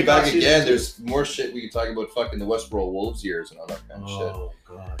want to have you back again. There's more shit we can talk about, fucking the Westboro Wolves years and all that kind of shit. Oh,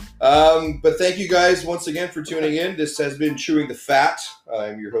 God. But thank you guys once again for tuning in. This has been Chewing the Fat.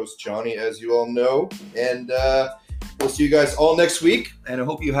 I'm your host, Johnny, as you all know. And we'll see you guys all next week. And I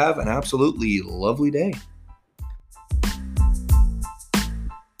hope you have an absolutely lovely day.